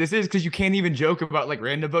crazy this is, because you can't even joke about like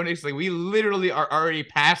random Bo Nix. Like we literally are already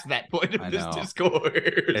past that point of this discourse.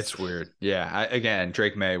 It's weird. Yeah. Again,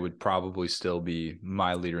 Drake May would probably still be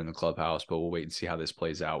my leader in the clubhouse, but we'll wait and see how this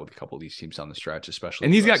plays out with a couple of these teams on the stretch, especially.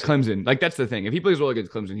 And he's got Clemson. Like that's the thing. If he plays well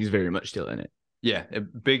against Clemson, he's very much still in it. Yeah, a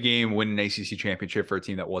big game, win an ACC championship for a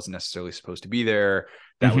team that wasn't necessarily supposed to be there.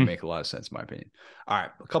 That would make a lot of sense, in my opinion. All right,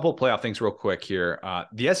 a couple of playoff things real quick here.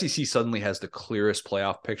 The SEC suddenly has the clearest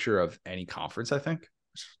playoff picture of any conference, I think.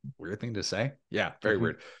 Weird thing to say. Yeah, very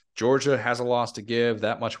weird. Georgia has a loss to give.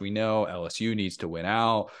 That much we know. LSU needs to win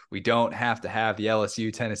out. We don't have to have the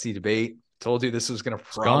LSU-Tennessee debate. Told you this was going to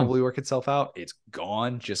probably work itself out. It's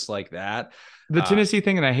gone just like that. The Tennessee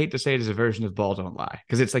thing, and I hate to say it, is a version of ball don't lie,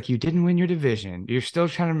 because it's like you didn't win your division. You're still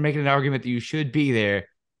trying to make an argument that you should be there.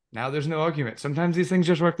 Now there's no argument. Sometimes these things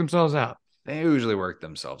just work themselves out. They usually work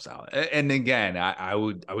themselves out. And again, I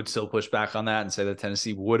would still push back on that and say that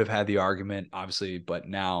Tennessee would have had the argument, obviously, but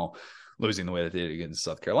now losing the way that they did against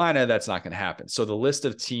South Carolina, that's not going to happen. So the list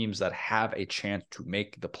of teams that have a chance to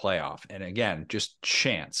make the playoff, and again, just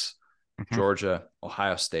chance. Georgia,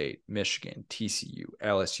 Ohio State, Michigan, TCU,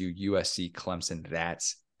 LSU, USC, Clemson.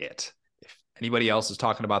 That's it. If anybody else is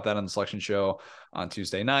talking about that on the selection show on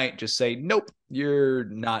Tuesday night, just say, nope, you're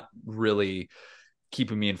not really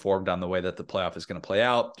keeping me informed on the way that the playoff is going to play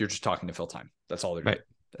out. You're just talking to fill time. That's all they're doing.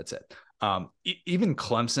 That's it. Even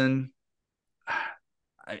Clemson,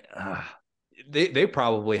 they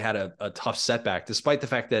probably had a tough setback, despite the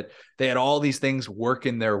fact that they had all these things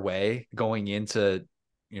working their way going into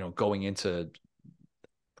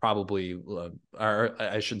probably, or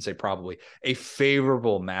I shouldn't say probably, a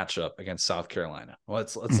favorable matchup against South Carolina. Well,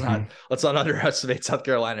 let's not underestimate South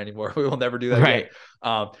Carolina anymore. We will never do that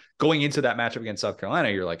again. Going into that matchup against South Carolina,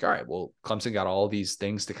 you're like, all right, well, Clemson got all these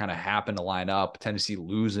things to kind of happen to line up. Tennessee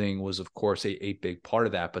losing was, of course, a big part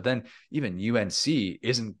of that. But then even UNC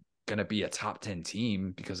isn't going to be a top 10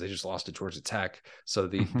 team because they just lost to Georgia Tech. So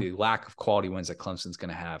the lack of quality wins that Clemson's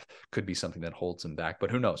going to have could be something that holds them back.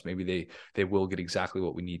 But who knows? Maybe they will get exactly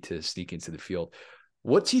what we need to sneak into the field.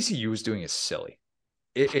 What TCU is doing is silly.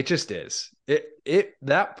 It just is.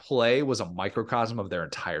 That play was a microcosm of their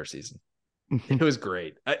entire season. It was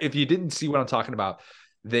great. If you didn't see what I'm talking about,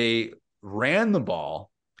 they ran the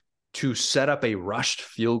ball to set up a rushed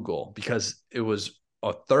field goal because it was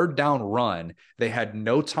a third down run. They had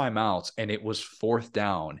no timeouts and it was fourth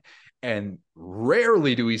down. And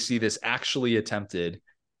rarely do we see this actually attempted.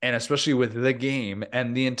 And especially with the game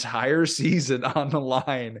and the entire season on the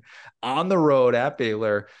line, on the road at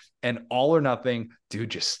Baylor, and all or nothing, dude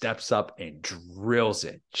just steps up and drills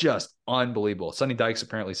it. Just unbelievable. Sonny Dykes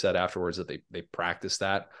apparently said afterwards that they practice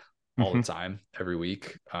that all the time, every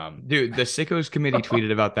week. Dude, the Sickos committee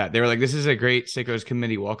tweeted about that. They were like, this is a great Sickos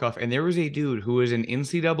committee walk-off. And there was a dude who was an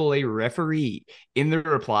NCAA referee in the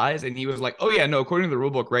replies. And he was like, oh yeah, no, according to the rule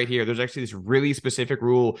book right here, there's actually this really specific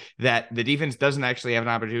rule that the defense doesn't actually have an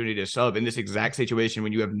opportunity to sub in this exact situation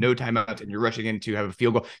when you have no timeouts and you're rushing in to have a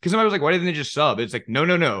field goal. Because somebody was like, why didn't they just sub? It's like,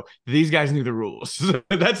 no. These guys knew the rules.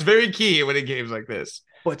 That's very key when in games like this.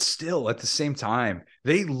 But still, at the same time,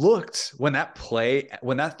 they looked when that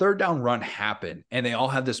third down run happened and they all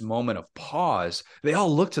had this moment of pause, they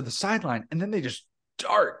all looked to the sideline and then they just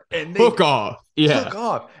dart and they hook off. Yeah. Hook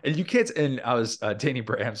off. And you can't, and I was, Danny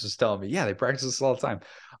Brahms was telling me, yeah, they practice this all the time.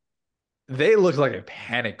 They looked like a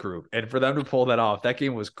panic group. And for them to pull that off, that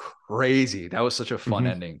game was crazy. That was such a fun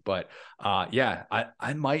ending. But yeah,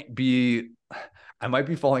 I might be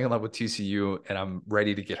falling in love with TCU and I'm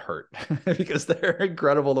ready to get hurt because they're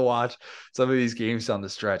incredible to watch some of these games down the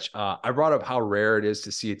stretch. I brought up how rare it is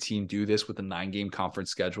to see a team do this with a 9-game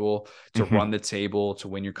conference schedule to run the table, to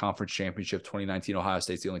win your conference championship. 2019 Ohio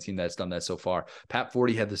State's the only team that's done that so far. Pat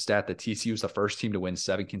Forty had the stat that TCU is the first team to win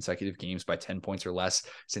 7 consecutive games by 10 points or less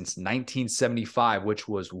since 1975, which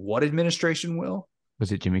was what administration, Will?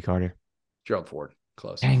 Was it Jimmy Carter? Gerald Ford.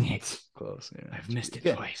 Close. Dang it. Close. Yeah. I've missed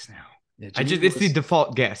it twice now. Yeah, it's the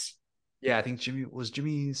default guess. Yeah, I think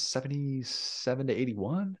Jimmy 77 to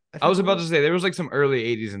 81. I was about to say there was like some early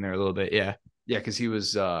 80s in there a little bit. Yeah. Yeah, because he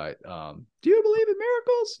was do you believe in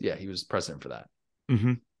miracles? Yeah, he was president for that.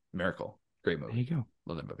 Miracle. Great movie. There you go.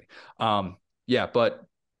 Love that movie. Yeah, but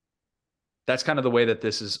that's kind of the way that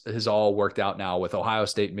this has all worked out now with Ohio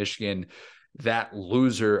State, Michigan. that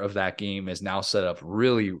loser of that game is now set up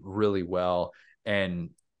really, really well.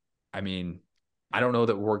 And I mean, I don't know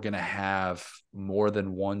that we're going to have more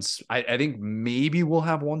than one. I think maybe we'll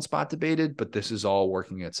have one spot debated, but this is all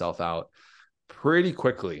working itself out pretty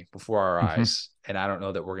quickly before our eyes. And I don't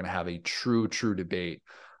know that we're going to have a true debate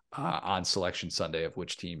on Selection Sunday of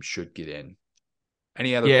which team should get in.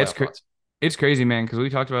 Any other playoff thoughts? It's crazy, man, because we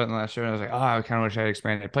talked about it in the last show, and I was like, I kind of wish I had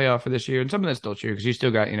expanded playoff for this year. And some of that's still true because you still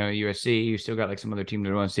got, USC, you still got like some other teams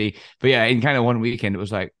that want to see. But yeah, in kind of one weekend, it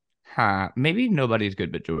was like, maybe nobody's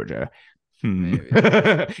good but Georgia.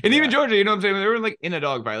 And even Georgia, you know what I'm saying? They were like in a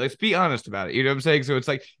dogfight. Let's be honest about it. You know what I'm saying? So it's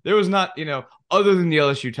like there was not, other than the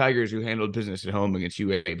LSU Tigers who handled business at home against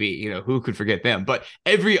UAB, who could forget them? But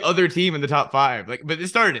every other team in the top 5, but it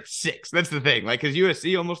started at 6. That's the thing. Because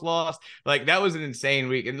USC almost lost. That was an insane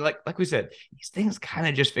week. And like we said, these things kind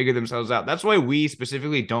of just figure themselves out. That's why we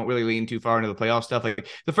specifically don't really lean too far into the playoff stuff. Like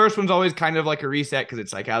the first one's always kind of like a reset because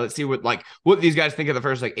it's like, let's see what these guys think of the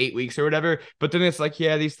first 8 weeks or whatever. But then it's like,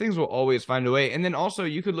 yeah, these things will always find a way. And then also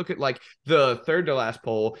you could look at the third to last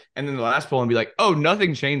poll and then the last poll and be like, oh,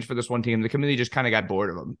 nothing changed for this one team. The committee just kind of got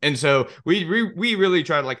bored of them. And so we really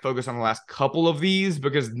try to focus on the last couple of these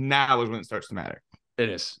because now is when it starts to matter. It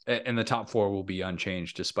is. And the top 4 will be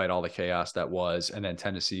unchanged despite all the chaos that was. And then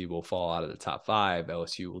Tennessee will fall out of the top 5.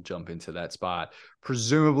 LSU will jump into that spot,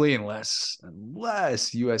 presumably, unless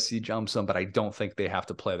USC jumps them. But I don't think they have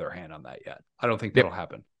to play their hand on that yet. I don't think that'll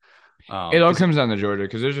happen. It all comes down to Georgia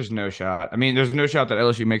because there's just no shot. I mean, there's no shot that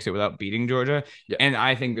LSU makes it without beating Georgia. Yeah. And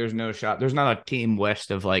I think there's no shot. There's not a team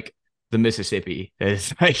west of the Mississippi that is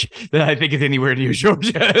that I think is anywhere near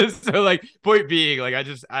Georgia. So point being,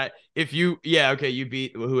 you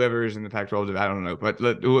beat whoever is in the Pac-12. I don't know, but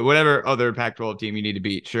whatever other Pac-12 team you need to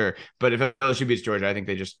beat, sure. But if LSU beats Georgia, I think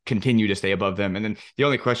they just continue to stay above them. And then the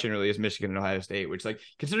only question really is Michigan and Ohio State, which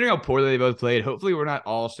considering how poorly they both played, hopefully we're not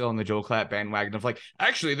all still on the Joel Klatt bandwagon of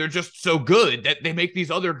actually they're just so good that they make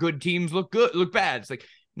these other good teams look bad. It's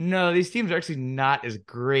no, these teams are actually not as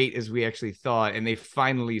great as we actually thought, and they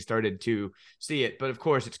finally started to see it. But of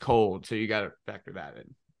course, it's cold, so you got to factor that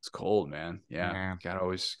in. It's cold, man. Yeah. Got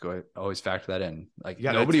to always factor that in.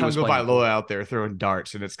 Nobody was playing Loa out there throwing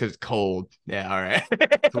darts, and it's because it's cold. Yeah, all right.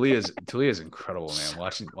 Taulia's incredible, man.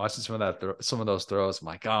 Watching some of those throws, I'm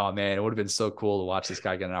like, oh man, it would have been so cool to watch this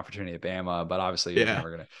guy get an opportunity at Bama, but obviously,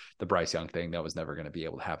 the Bryce Young thing that was never gonna be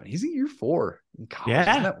able to happen. He's in year 4 in college.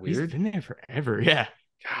 Yeah, isn't that weird? He's been there forever. Yeah.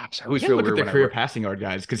 Gosh, I always feel weird at the career passing yard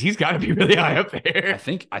guys because he's got to be really high up there. I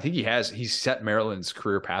think he has. He set Maryland's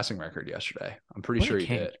career passing record yesterday. I'm pretty sure he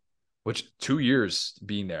did. Which 2 years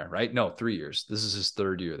being there, right? No, 3 years. This is his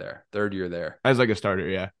third year there. As a starter,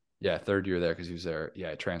 yeah. Yeah, third year there because he was there.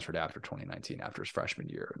 Yeah, transferred after 2019 after his freshman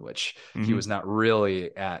year, in which he was not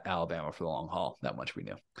really at Alabama for the long haul. That much we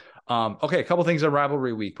knew. Okay, a couple things on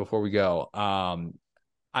rivalry week before we go.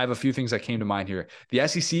 I have a few things that came to mind here. The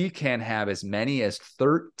SEC can have as many as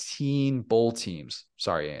 13 bowl teams.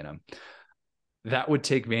 Sorry, A&M. That would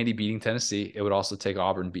take Vandy beating Tennessee. It would also take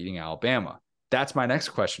Auburn beating Alabama. That's my next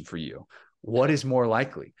question for you. What is more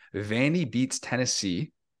likely? Vandy beats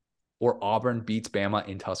Tennessee or Auburn beats Bama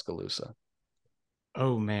in Tuscaloosa?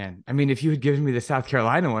 Oh, man. I mean, if you had given me the South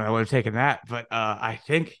Carolina one, I would have taken that. But I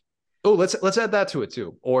think... Oh, let's add that to it,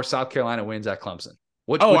 too. Or South Carolina wins at Clemson.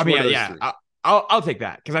 I'll take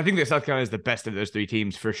that because I think that South Carolina is the best of those 3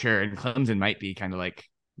 teams for sure, and Clemson might be kind of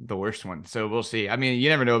the worst one. So we'll see. I mean, you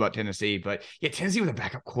never know about Tennessee, but yeah, Tennessee with a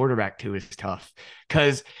backup quarterback too is tough.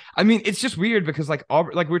 Because I mean, it's just weird because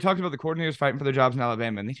Auburn, we were talking about the coordinators fighting for their jobs in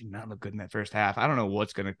Alabama, and they did not look good in that first half. I don't know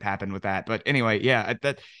what's going to happen with that, but anyway, yeah,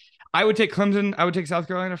 I would take Clemson. I would take South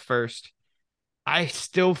Carolina first. I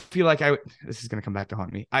still feel like this is going to come back to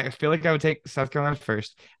haunt me. I feel like I would take South Carolina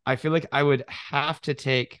first. I feel like I would have to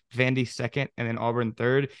take Vandy second and then Auburn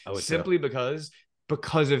third simply because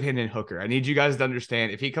of Hendon Hooker. I need you guys to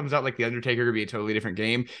understand if he comes out like the Undertaker, it'd be a totally different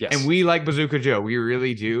game. Yes. And we like Bazooka Joe. We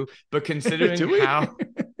really do. But considering how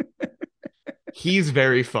he's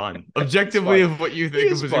very fun. Objectively, of what you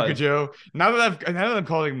think of Bazooka Joe. Now that I'm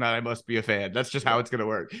calling him that, I must be a fan. That's just how it's gonna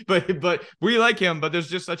work. But we like him. But there's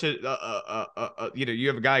just such you have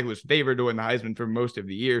a guy who was favored to win the Heisman for most of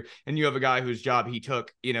the year, and you have a guy whose job he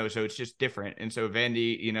took. So it's just different. And so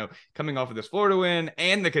Vandy, coming off of this Florida win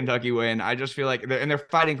and the Kentucky win, I just feel like they're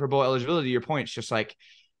fighting for bowl eligibility. Your point, it's just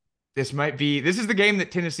this is the game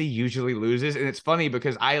that Tennessee usually loses. And it's funny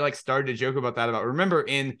because I started to joke about that remember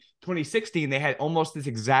in 2016, they had almost this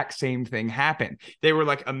exact same thing happen. They were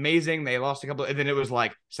amazing. They lost a couple, and then it was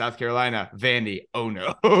South Carolina, Vandy. Oh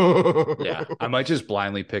no. Yeah. I might just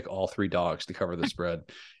blindly pick all 3 dogs to cover the spread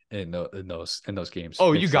in those games.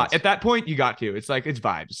 Oh, Makes sense. at that point, you got to. It's like, it's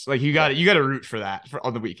vibes. Like you got to root for that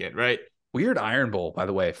on the weekend, right? Weird Iron Bowl, by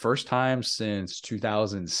the way. First time since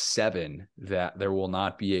 2007 that there will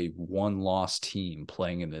not be a one-loss team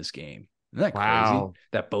playing in this game. Isn't that crazy?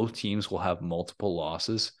 That both teams will have multiple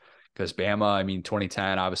losses? Because Bama, I mean,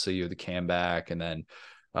 2010, obviously you have the comeback, and then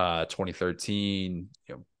 2013,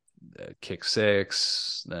 kick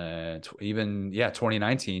six, even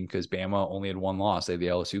 2019, because Bama only had one loss. They had the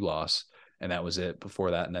LSU loss, and that was it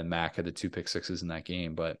before that. And then Mac had the 2 pick sixes in that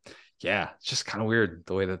game. But yeah, it's just kind of weird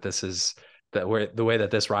the way that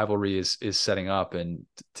this rivalry is setting up. And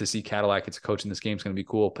to see Cadillac as a coach in this game is going to be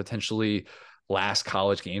cool. Potentially last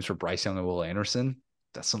college games for Bryce Young and Will Anderson.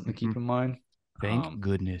 That's something to keep in mind. Thank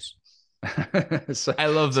goodness. So, I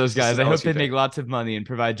love those guys. I hope they make lots of money and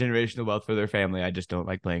provide generational wealth for their family. I just don't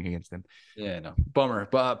like playing against them. Yeah, no, bummer.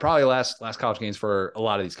 But probably last college games for a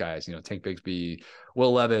lot of these guys. Tank Bigsby,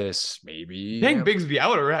 Will Levis, maybe. Tank Bigsby, I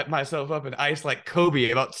would have wrapped myself up in ice like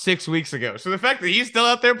Kobe about 6 weeks ago. So the fact that he's still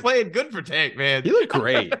out there playing, good for Tank, man. He looked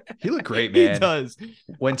great. Man. He does.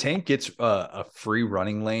 When Tank gets a free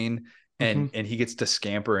running lane and he gets to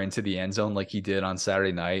scamper into the end zone like he did on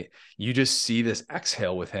Saturday night, you just see this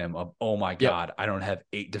exhale with him of, oh my God, I don't have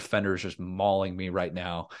 8 defenders just mauling me right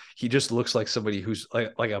now. He just looks like somebody who's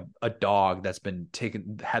like a dog that's been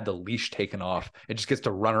had the leash taken off and just gets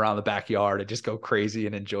to run around the backyard and just go crazy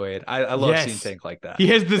and enjoy it. I love seeing Tank like that. He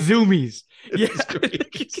has the zoomies.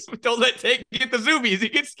 Don't let Tank get the zoomies. He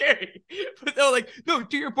gets scary. But no,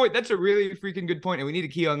 to your point, that's a really freaking good point. And we need to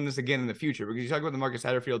key on this again in the future, because you talk about the Marcus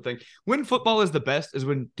Satterfield thing. When football is the best is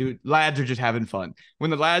when lads are just having fun. When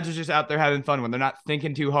the lads are just out there having fun, when they're not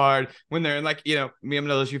thinking too hard, when they're in me, I'm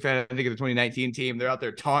an LSU fan. I think of the 2019 team. They're out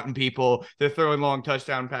there taunting people. They're throwing long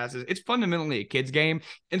touchdown passes. It's fundamentally a kid's game.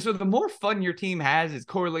 And so the more fun your team has is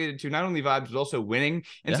correlated to not only vibes, but also winning.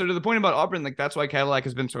 And so to the point about Auburn, that's why Cadillac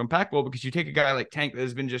has been so impactful, because you take a guy like Tank that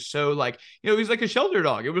has been just so he's like a shelter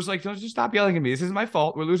dog. It was like, don't just stop yelling at me. This isn't my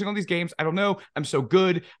fault. We're losing all these games. I don't know. I'm so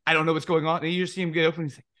good. I don't know what's going on. And you just see him get open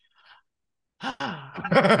and say,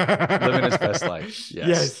 living his best life.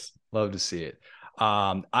 Yes. Love to see it.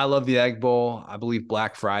 I love the Egg Bowl. I believe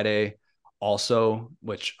Black Friday also,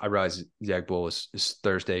 which I realize the Egg Bowl is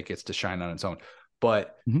Thursday, it gets to shine on its own.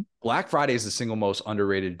 But Black Friday is the single most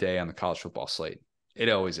underrated day on the college football slate. It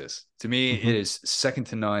always is. To me, it is second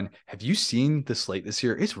to none. Have you seen the slate this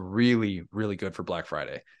year? It's really, really good for Black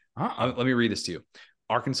Friday. Let me read this to you.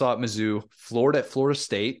 Arkansas at Mizzou, Florida at Florida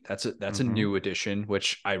State. That's a new addition,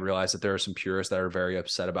 which I realize that there are some purists that are very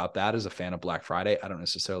upset about that. As a fan of Black Friday, I don't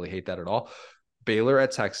necessarily hate that at all. Baylor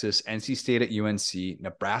at Texas, NC State at UNC,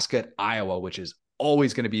 Nebraska at Iowa, which is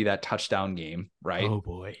always going to be that touchdown game, right? Oh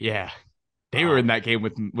boy, yeah. They were in that game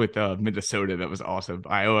with Minnesota. That was awesome.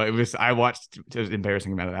 Iowa. I watched. It was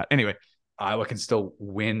embarrassing amount of that. Anyway, Iowa can still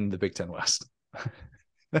win the Big Ten West.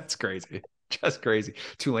 That's crazy. Just crazy.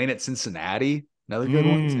 Tulane at Cincinnati. Another good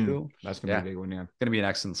one too. That's gonna be a big one. Yeah, gonna be an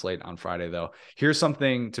excellent slate on Friday though. Here's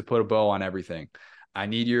something to put a bow on everything. I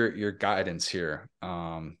need your guidance here.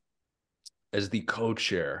 As the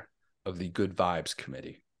co-chair of the Good Vibes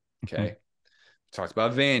Committee. Okay. Talked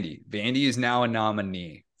about Vandy. Vandy is now a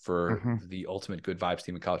nominee for the ultimate Good Vibes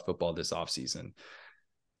team in college football this offseason.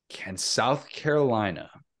 Can South Carolina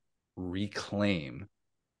reclaim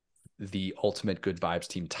the ultimate Good Vibes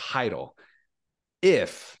team title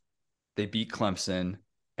if they beat Clemson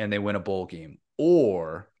and they win a bowl game?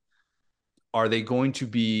 Or are they going to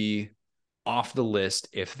be off the list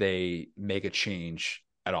if they make a change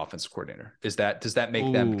at offensive coordinator? Does that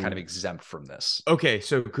make them kind of exempt from this? Okay,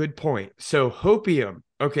 so good point. So hopium.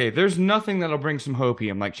 Okay, there's nothing that'll bring some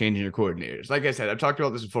hopium like changing your coordinators. Like I said, I've talked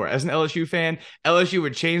about this before. As an LSU fan, LSU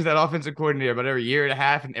would change that offensive coordinator about every year and a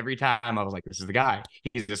half, and every time I was like, this is the guy.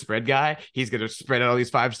 He's the spread guy. He's going to spread out all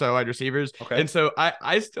these 5-star wide receivers. Okay. And so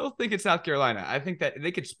I still think it's South Carolina. I think that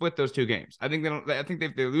they could split those two games. I think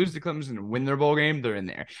if they lose to Clemson and win their bowl game, they're in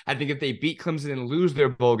there. I think if they beat Clemson and lose their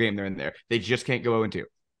bowl game, they're in there. They just can't go 0-2.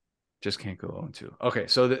 Just can't go 0-2. Okay,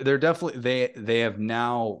 so they're definitely they have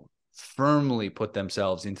now firmly put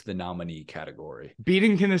themselves into the nominee category.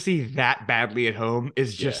 Beating Tennessee that badly at home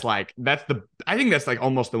is just I think that's like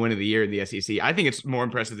almost the win of the year in the SEC. I think it's more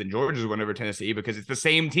impressive than Georgia's win over Tennessee because it's the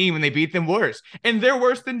same team and they beat them worse. And they're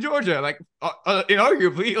worse than Georgia.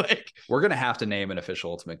 Inarguably, we're going to have to name an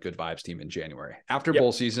official ultimate Good Vibes team in January. After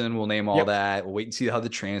bowl season, we'll name all that. We'll wait and see how the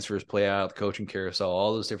transfers play out, the coaching carousel,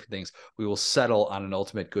 all those different things. We will settle on an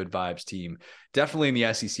ultimate Good Vibes team. Definitely in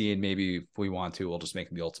the SEC, and maybe if we want to, we'll just make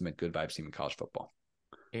them the ultimate Good Vibes team in college football.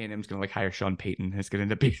 A&M's going to hire Sean Payton. It's going to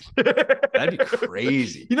end up being that'd be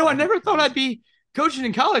crazy. I never thought I'd be coaching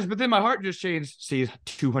in college, but then my heart just changed. See,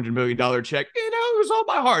 $200 million check. It was all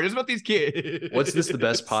my heart. It's about these kids. What's this the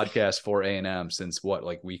best podcast for A&M since what,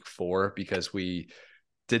 like week 4? Because we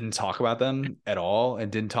didn't talk about them at all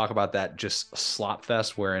and didn't talk about that just slop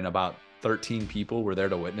fest wherein about 13 people were there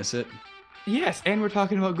to witness it. Yes, and we're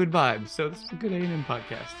talking about good vibes. So this is a good A&M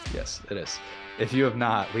podcast. Yes, it is. If you have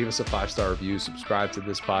not, leave us a 5-star review, subscribe to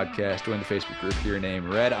this podcast, join the Facebook group, hear your name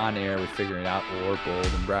read on air with Figuring It Out or Bold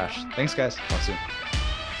and Brash. Thanks, guys. Talk soon.